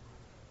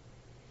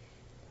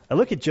 I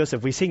look at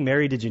Joseph. We sing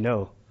Mary, Did You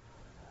Know?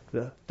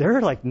 There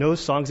are like no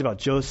songs about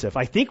Joseph.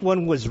 I think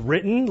one was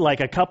written like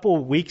a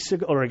couple weeks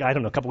ago, or I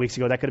don't know, a couple weeks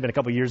ago. That could have been a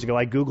couple years ago.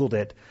 I Googled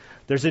it.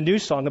 There's a new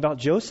song about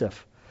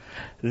Joseph.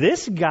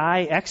 This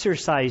guy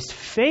exercised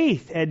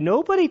faith, and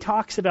nobody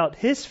talks about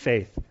his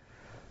faith.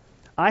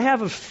 I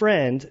have a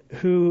friend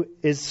who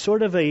is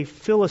sort of a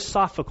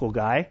philosophical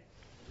guy,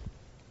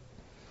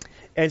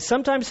 and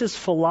sometimes his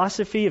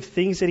philosophy of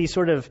things that he's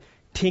sort of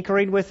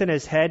tinkering with in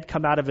his head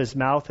come out of his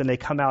mouth, and they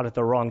come out at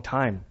the wrong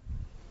time.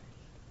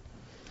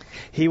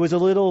 He was a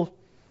little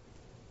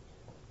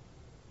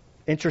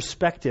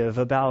introspective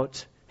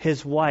about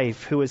his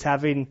wife who was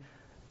having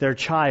their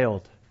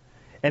child.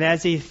 And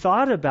as he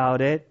thought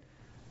about it,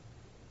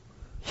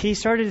 he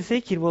started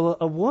thinking, well,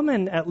 a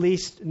woman at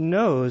least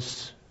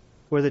knows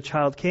where the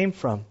child came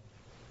from.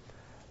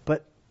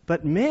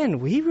 But men,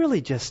 we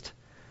really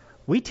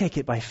we take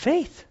it by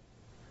faith.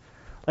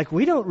 Like,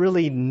 we don't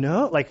really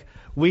know. Like,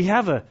 we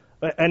have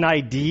an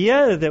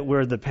idea that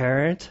we're the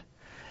parent.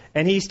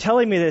 And he's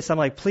telling me this. I'm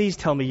like, please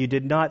tell me you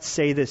did not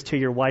say this to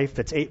your wife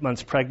that's 8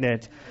 months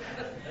pregnant.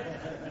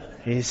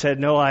 He said,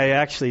 no,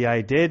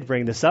 I did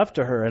bring this up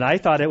to her. And I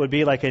thought it would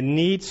be like a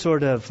neat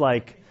sort of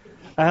like,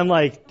 I'm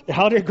like,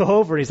 how did it go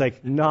over? And he's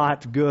like,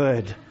 not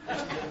good.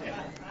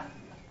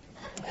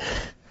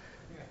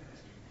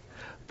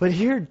 But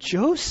here,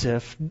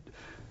 Joseph,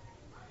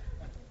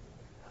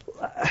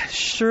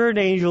 sure, an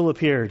angel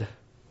appeared.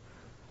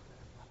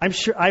 I'm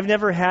sure I've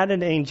never had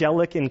an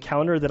angelic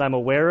encounter that I'm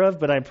aware of,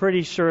 but I'm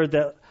pretty sure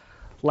that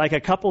like a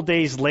couple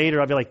days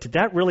later, I'd be like, did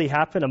that really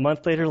happen? A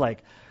month later,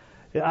 like,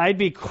 I'd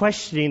be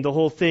questioning the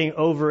whole thing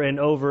over and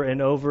over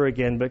and over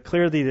again. But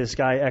clearly this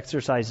guy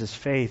exercises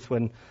faith.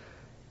 When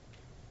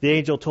the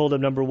angel told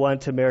him, number one,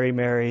 to marry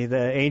Mary,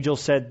 the angel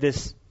said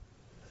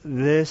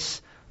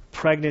this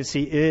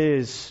pregnancy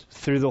is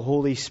through the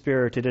Holy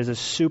Spirit. It is a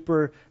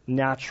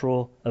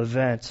supernatural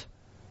event.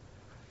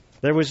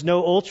 There was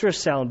no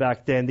ultrasound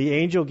back then. The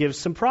angel gives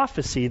some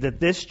prophecy that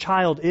this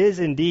child is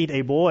indeed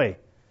a boy.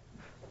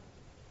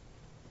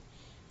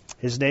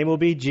 His name will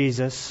be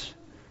Jesus,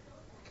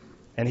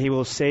 and he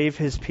will save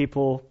his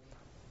people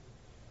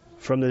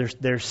from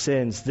their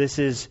sins. This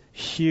is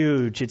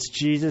huge. It's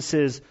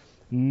Jesus'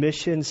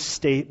 mission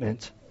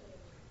statement.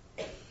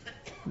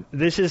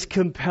 This is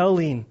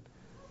compelling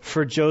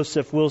for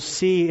Joseph. We'll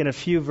see in a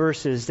few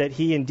verses that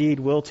he indeed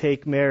will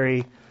take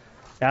Mary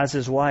as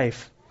his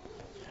wife.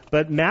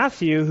 But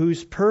Matthew,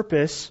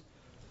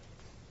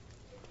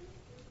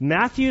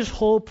 Matthew's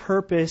whole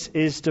purpose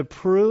is to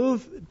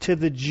prove to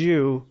the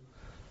Jew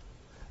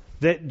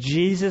that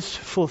Jesus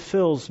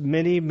fulfills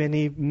many,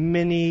 many,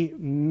 many,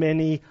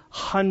 many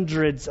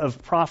hundreds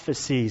of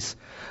prophecies.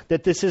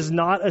 That this is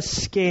not a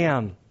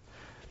scam.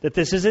 That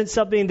this isn't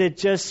something that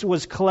just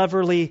was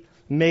cleverly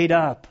made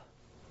up.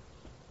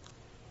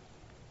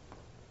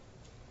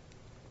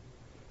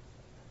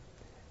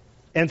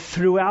 And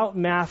throughout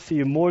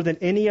Matthew, more than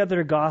any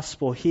other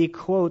gospel, he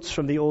quotes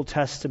from the Old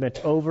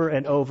Testament over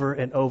and over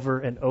and over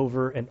and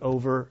over and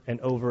over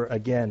and over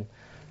again.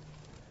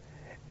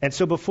 And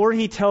so before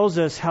he tells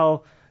us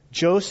how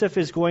Joseph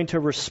is going to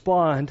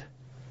respond,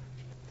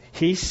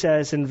 he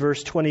says in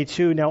verse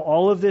 22, now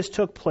all of this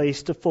took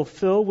place to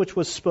fulfill which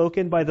was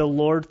spoken by the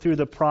Lord through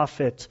the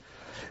prophet.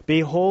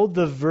 Behold,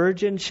 the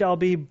virgin shall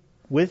be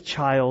with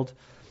child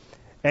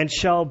and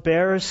shall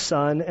bear a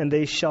son, and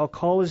they shall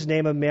call his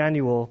name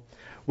Emmanuel,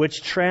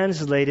 which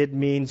translated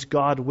means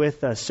God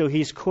with us. So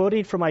he's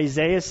quoting from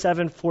Isaiah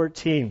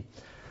 7:14,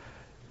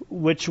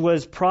 which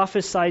was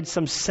prophesied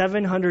some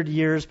 700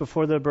 years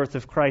before the birth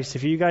of Christ.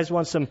 If you guys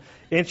want some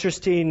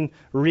interesting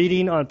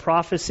reading on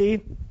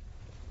prophecy,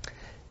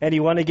 and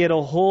you want to get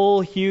a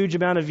whole huge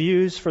amount of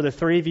views for the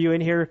three of you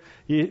in here,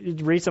 you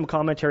read some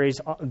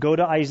commentaries, go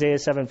to Isaiah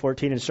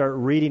 7:14 and start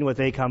reading what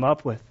they come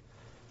up with.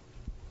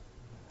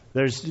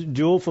 There's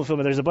dual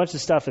fulfillment. There's a bunch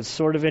of stuff that's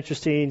sort of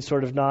interesting,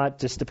 sort of not.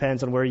 Just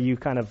depends on where you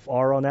kind of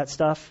are on that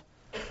stuff.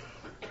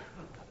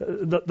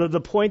 The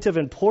point of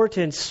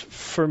importance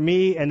for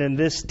me and in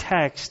this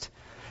text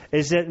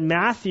is that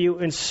Matthew,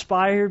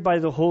 inspired by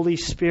the Holy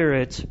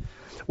Spirit,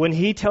 when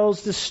he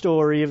tells the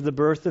story of the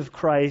birth of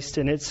Christ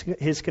and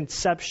his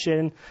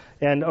conception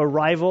and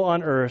arrival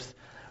on earth,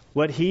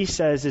 what he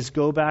says is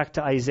go back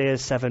to Isaiah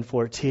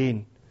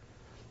 7:14.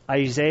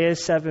 Isaiah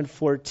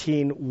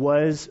 7:14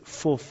 was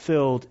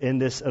fulfilled in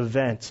this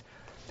event.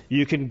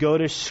 You can go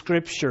to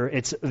Scripture.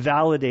 It's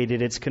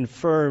validated. It's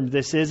confirmed.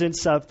 This isn't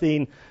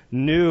something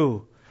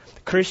new.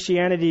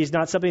 Christianity is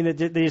not something that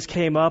they just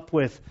came up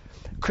with.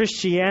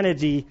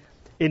 Christianity,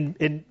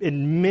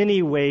 in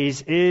many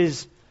ways,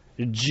 is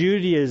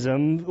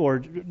Judaism or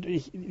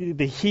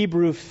the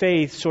Hebrew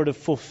faith sort of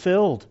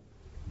fulfilled.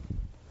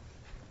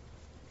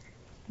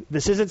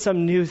 This isn't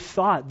some new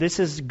thought. This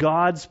is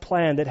God's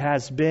plan that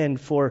has been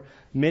for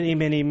many,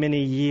 many,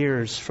 many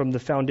years from the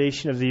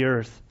foundation of the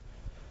earth.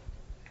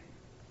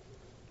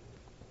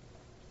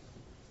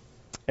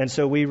 And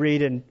so we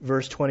read in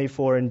verse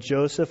 24, "And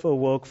Joseph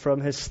awoke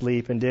from his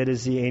sleep and did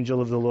as the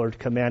angel of the Lord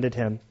commanded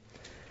him.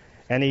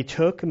 And he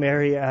took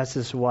Mary as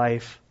his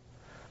wife,"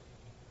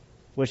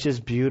 which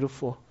is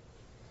beautiful.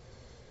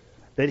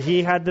 That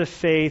he had the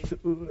faith.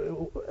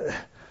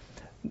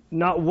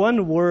 Not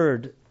one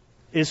word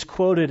is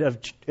quoted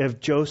of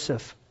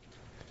Joseph,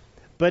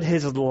 but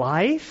his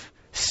life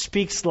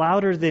speaks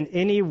louder than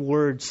any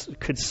words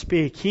could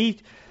speak.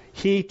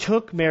 He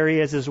took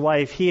Mary as his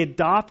wife. He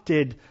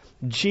adopted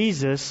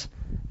Jesus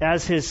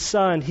as his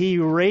son. He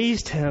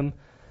raised him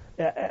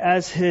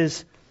as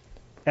his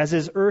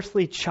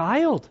earthly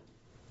child.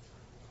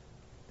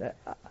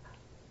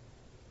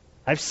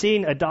 I've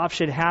seen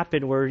adoption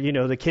happen where,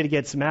 the kid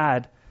gets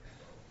mad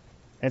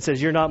and says,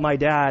 "You're not my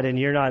dad, and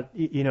you're not,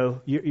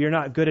 you're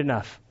not good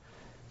enough."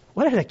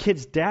 What if a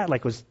kid's dad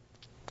was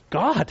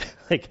God?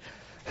 That's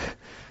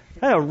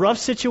a rough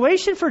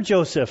situation for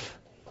Joseph.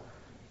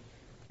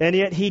 And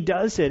yet he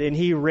does it, and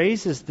he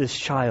raises this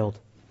child.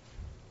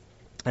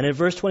 And in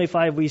verse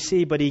 25 we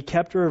see, "But he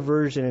kept her a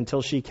virgin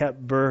until she kept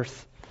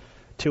birth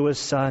to a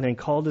son and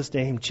called his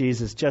name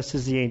Jesus, just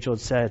as the angel had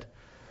said."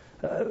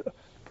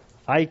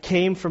 I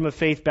came from a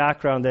faith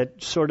background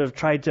that sort of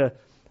tried to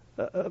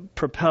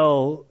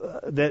propel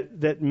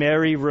that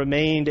Mary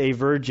remained a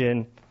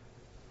virgin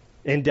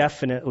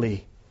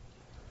indefinitely.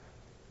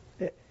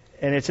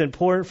 And it's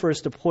important for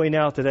us to point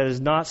out that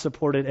is not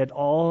supported at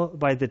all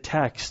by the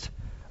text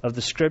of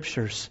the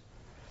Scriptures.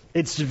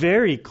 It's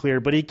very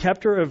clear, "But he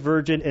kept her a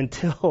virgin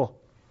until,"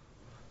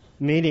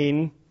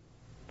 meaning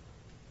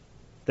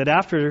that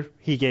after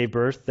he gave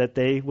birth, that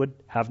they would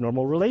have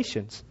normal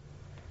relations.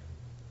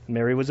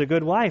 Mary was a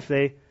good wife.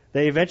 They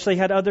eventually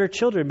had other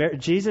children.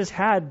 Jesus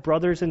had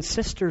brothers and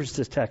sisters,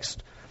 the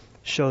text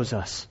shows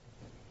us.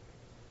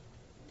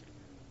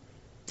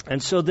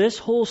 And so this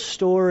whole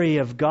story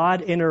of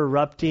God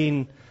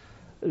interrupting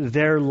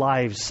their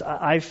lives,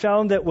 I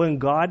found that when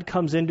God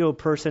comes into a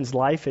person's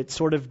life, it's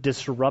sort of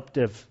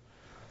disruptive.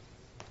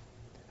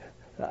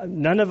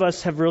 None of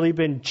us have really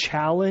been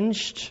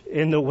challenged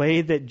in the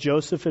way that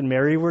Joseph and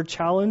Mary were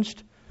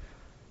challenged.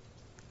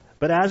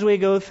 But as we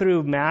go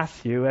through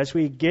Matthew, as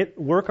we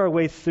work our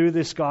way through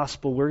this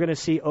gospel, we're going to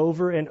see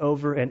over and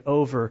over and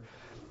over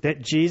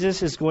that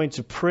Jesus is going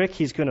to prick,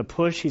 he's going to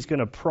push, he's going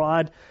to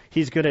prod,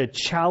 he's going to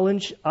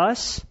challenge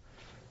us.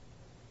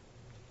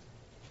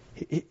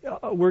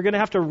 We're going to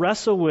have to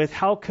wrestle with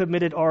how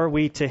committed are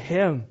we to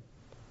him.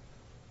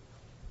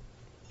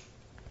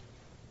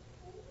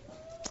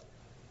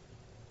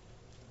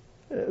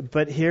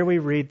 But here we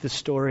read the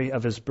story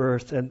of his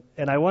birth, and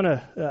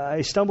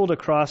I stumbled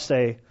across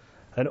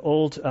an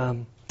old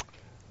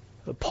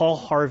Paul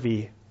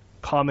Harvey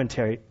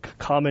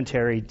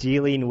commentary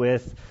dealing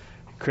with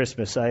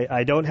Christmas.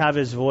 I don't have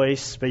his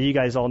voice, but you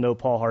guys all know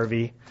Paul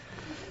Harvey.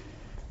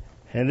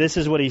 And this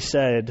is what he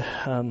said.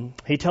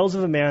 He tells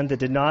of a man that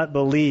did not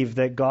believe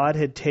that God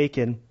had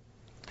taken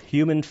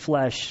human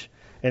flesh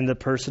in the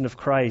person of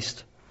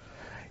Christ.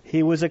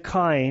 He was a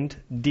kind,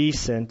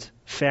 decent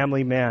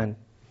family man,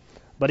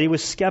 but he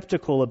was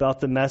skeptical about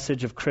the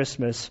message of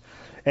Christmas,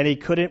 and he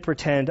couldn't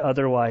pretend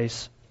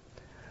otherwise.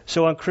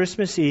 So on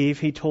Christmas Eve,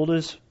 he told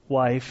his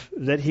wife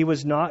that he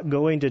was not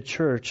going to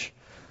church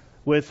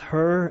with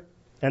her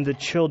and the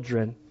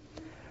children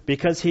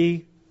because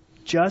he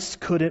just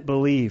couldn't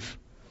believe.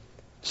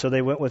 So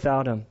they went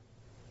without him.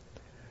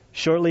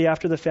 Shortly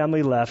after the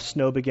family left,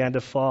 snow began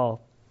to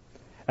fall.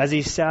 As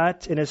he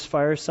sat in his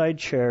fireside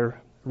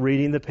chair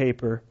reading the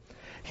paper,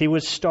 he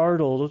was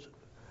startled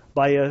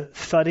by a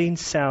thudding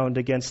sound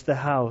against the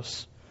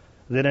house,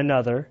 then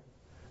another,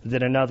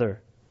 then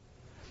another.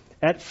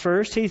 At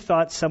first, he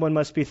thought someone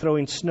must be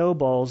throwing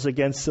snowballs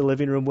against the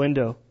living room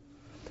window.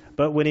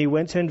 But when he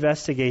went to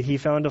investigate, he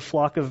found a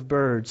flock of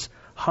birds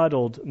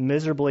huddled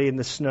miserably in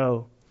the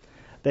snow.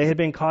 They had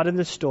been caught in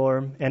the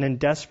storm and in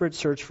desperate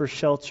search for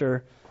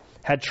shelter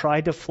had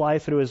tried to fly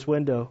through his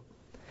window.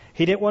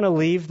 He didn't want to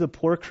leave the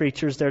poor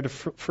creatures there to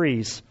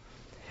freeze.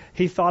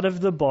 He thought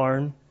of the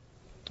barn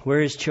where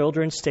his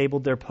children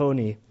stabled their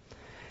pony.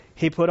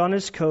 He put on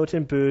his coat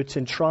and boots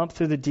and tromped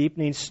through the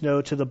deepening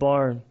snow to the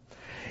barn.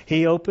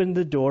 He opened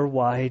the door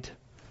wide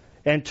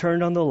and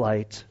turned on the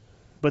light,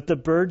 but the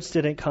birds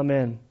didn't come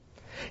in.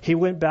 He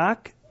went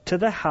back to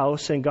the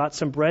house and got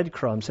some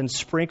breadcrumbs and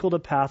sprinkled a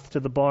path to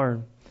the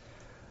barn.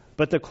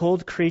 But the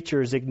cold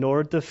creatures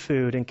ignored the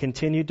food and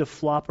continued to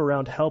flop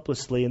around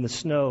helplessly in the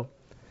snow.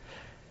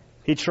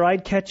 He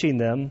tried catching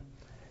them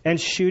and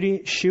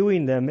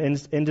shooing them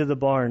into the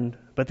barn,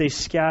 but they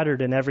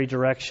scattered in every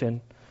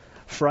direction.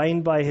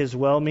 frightened by his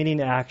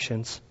well-meaning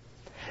actions.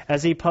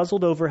 As he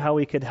puzzled over how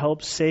he could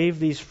help save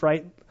these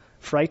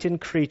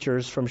frightened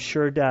creatures from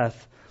sure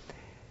death,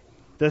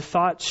 the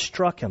thought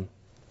struck him,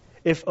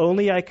 if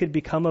only I could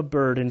become a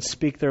bird and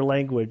speak their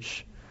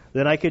language,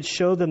 then I could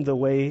show them the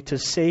way to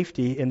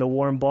safety in the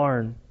warm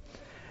barn.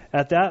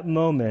 At that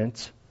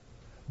moment,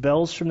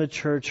 bells from the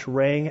church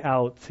rang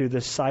out through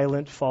the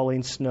silent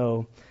falling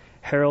snow,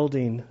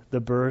 heralding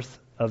the birth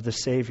of the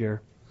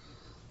Savior.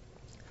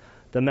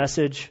 The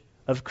message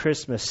of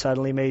Christmas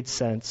suddenly made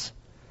sense,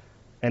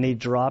 and he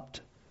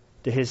dropped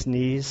to his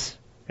knees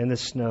in the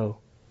snow.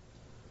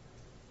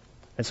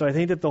 And so I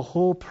think that the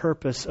whole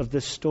purpose of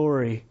this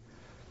story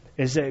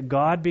is that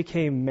God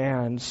became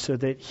man so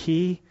that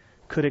he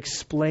could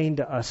explain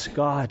to us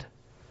God.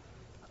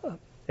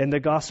 In the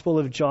Gospel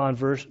of John,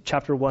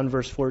 chapter 1,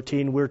 verse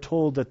 14, we're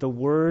told that the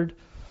Word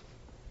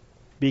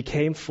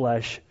became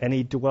flesh and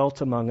he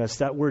dwelt among us.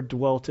 That word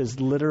dwelt is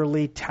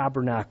literally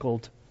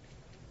tabernacled.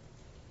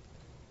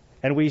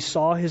 And we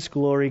saw his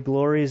glory.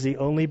 Glory is the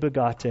only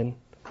begotten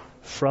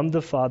from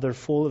the Father,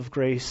 full of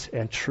grace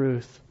and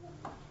truth.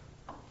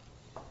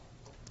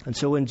 And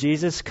so when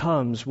Jesus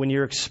comes, when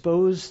you're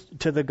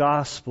exposed to the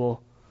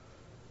gospel,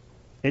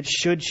 it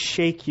should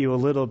shake you a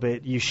little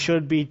bit. You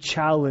should be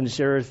challenged.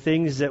 There are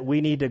things that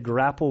we need to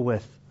grapple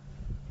with.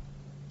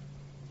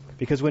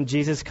 Because when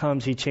Jesus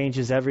comes, he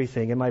changes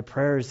everything. And my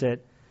prayer is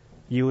that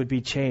you would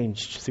be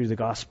changed through the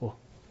gospel.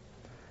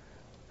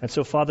 And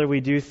so, Father,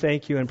 we do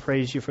thank you and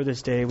praise you for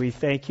this day. We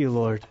thank you,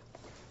 Lord,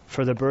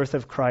 for the birth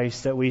of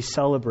Christ that we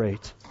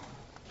celebrate.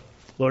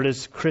 Lord,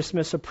 as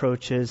Christmas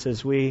approaches,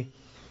 as we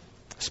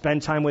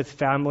spend time with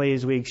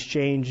families, we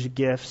exchange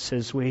gifts,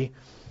 as we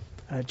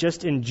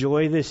just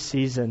enjoy this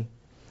season,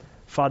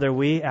 Father,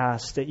 we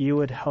ask that you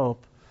would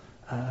help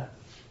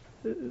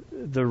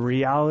the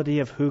reality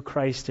of who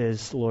Christ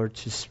is, Lord,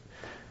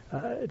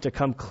 to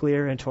come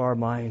clear into our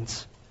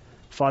minds.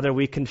 Father,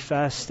 we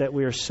confess that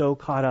we are so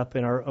caught up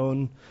in our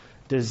own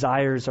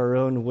desires, our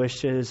own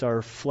wishes,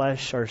 our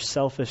flesh, our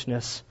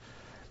selfishness.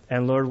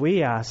 And Lord,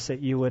 we ask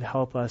that you would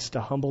help us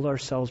to humble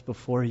ourselves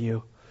before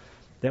you,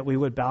 that we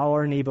would bow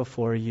our knee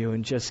before you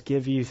and just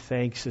give you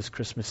thanks this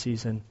Christmas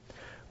season.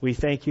 We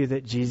thank you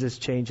that Jesus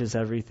changes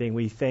everything.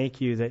 We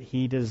thank you that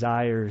he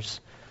desires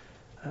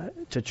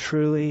to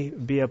truly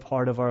be a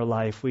part of our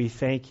life. We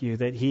thank you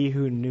that he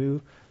who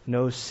knew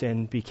no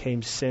sin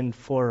became sin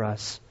for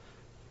us,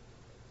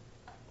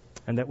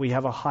 and that we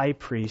have a high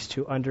priest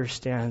who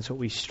understands what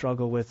we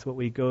struggle with, what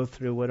we go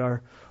through, what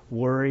our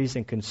worries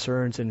and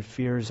concerns and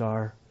fears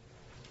are.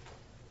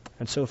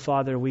 And so,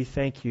 Father, we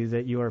thank you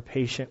that you are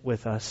patient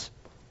with us,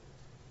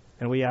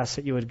 and we ask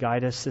that you would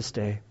guide us this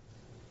day.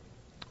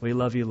 We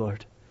love you,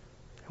 Lord,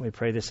 and we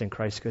pray this in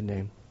Christ's good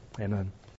name. Amen.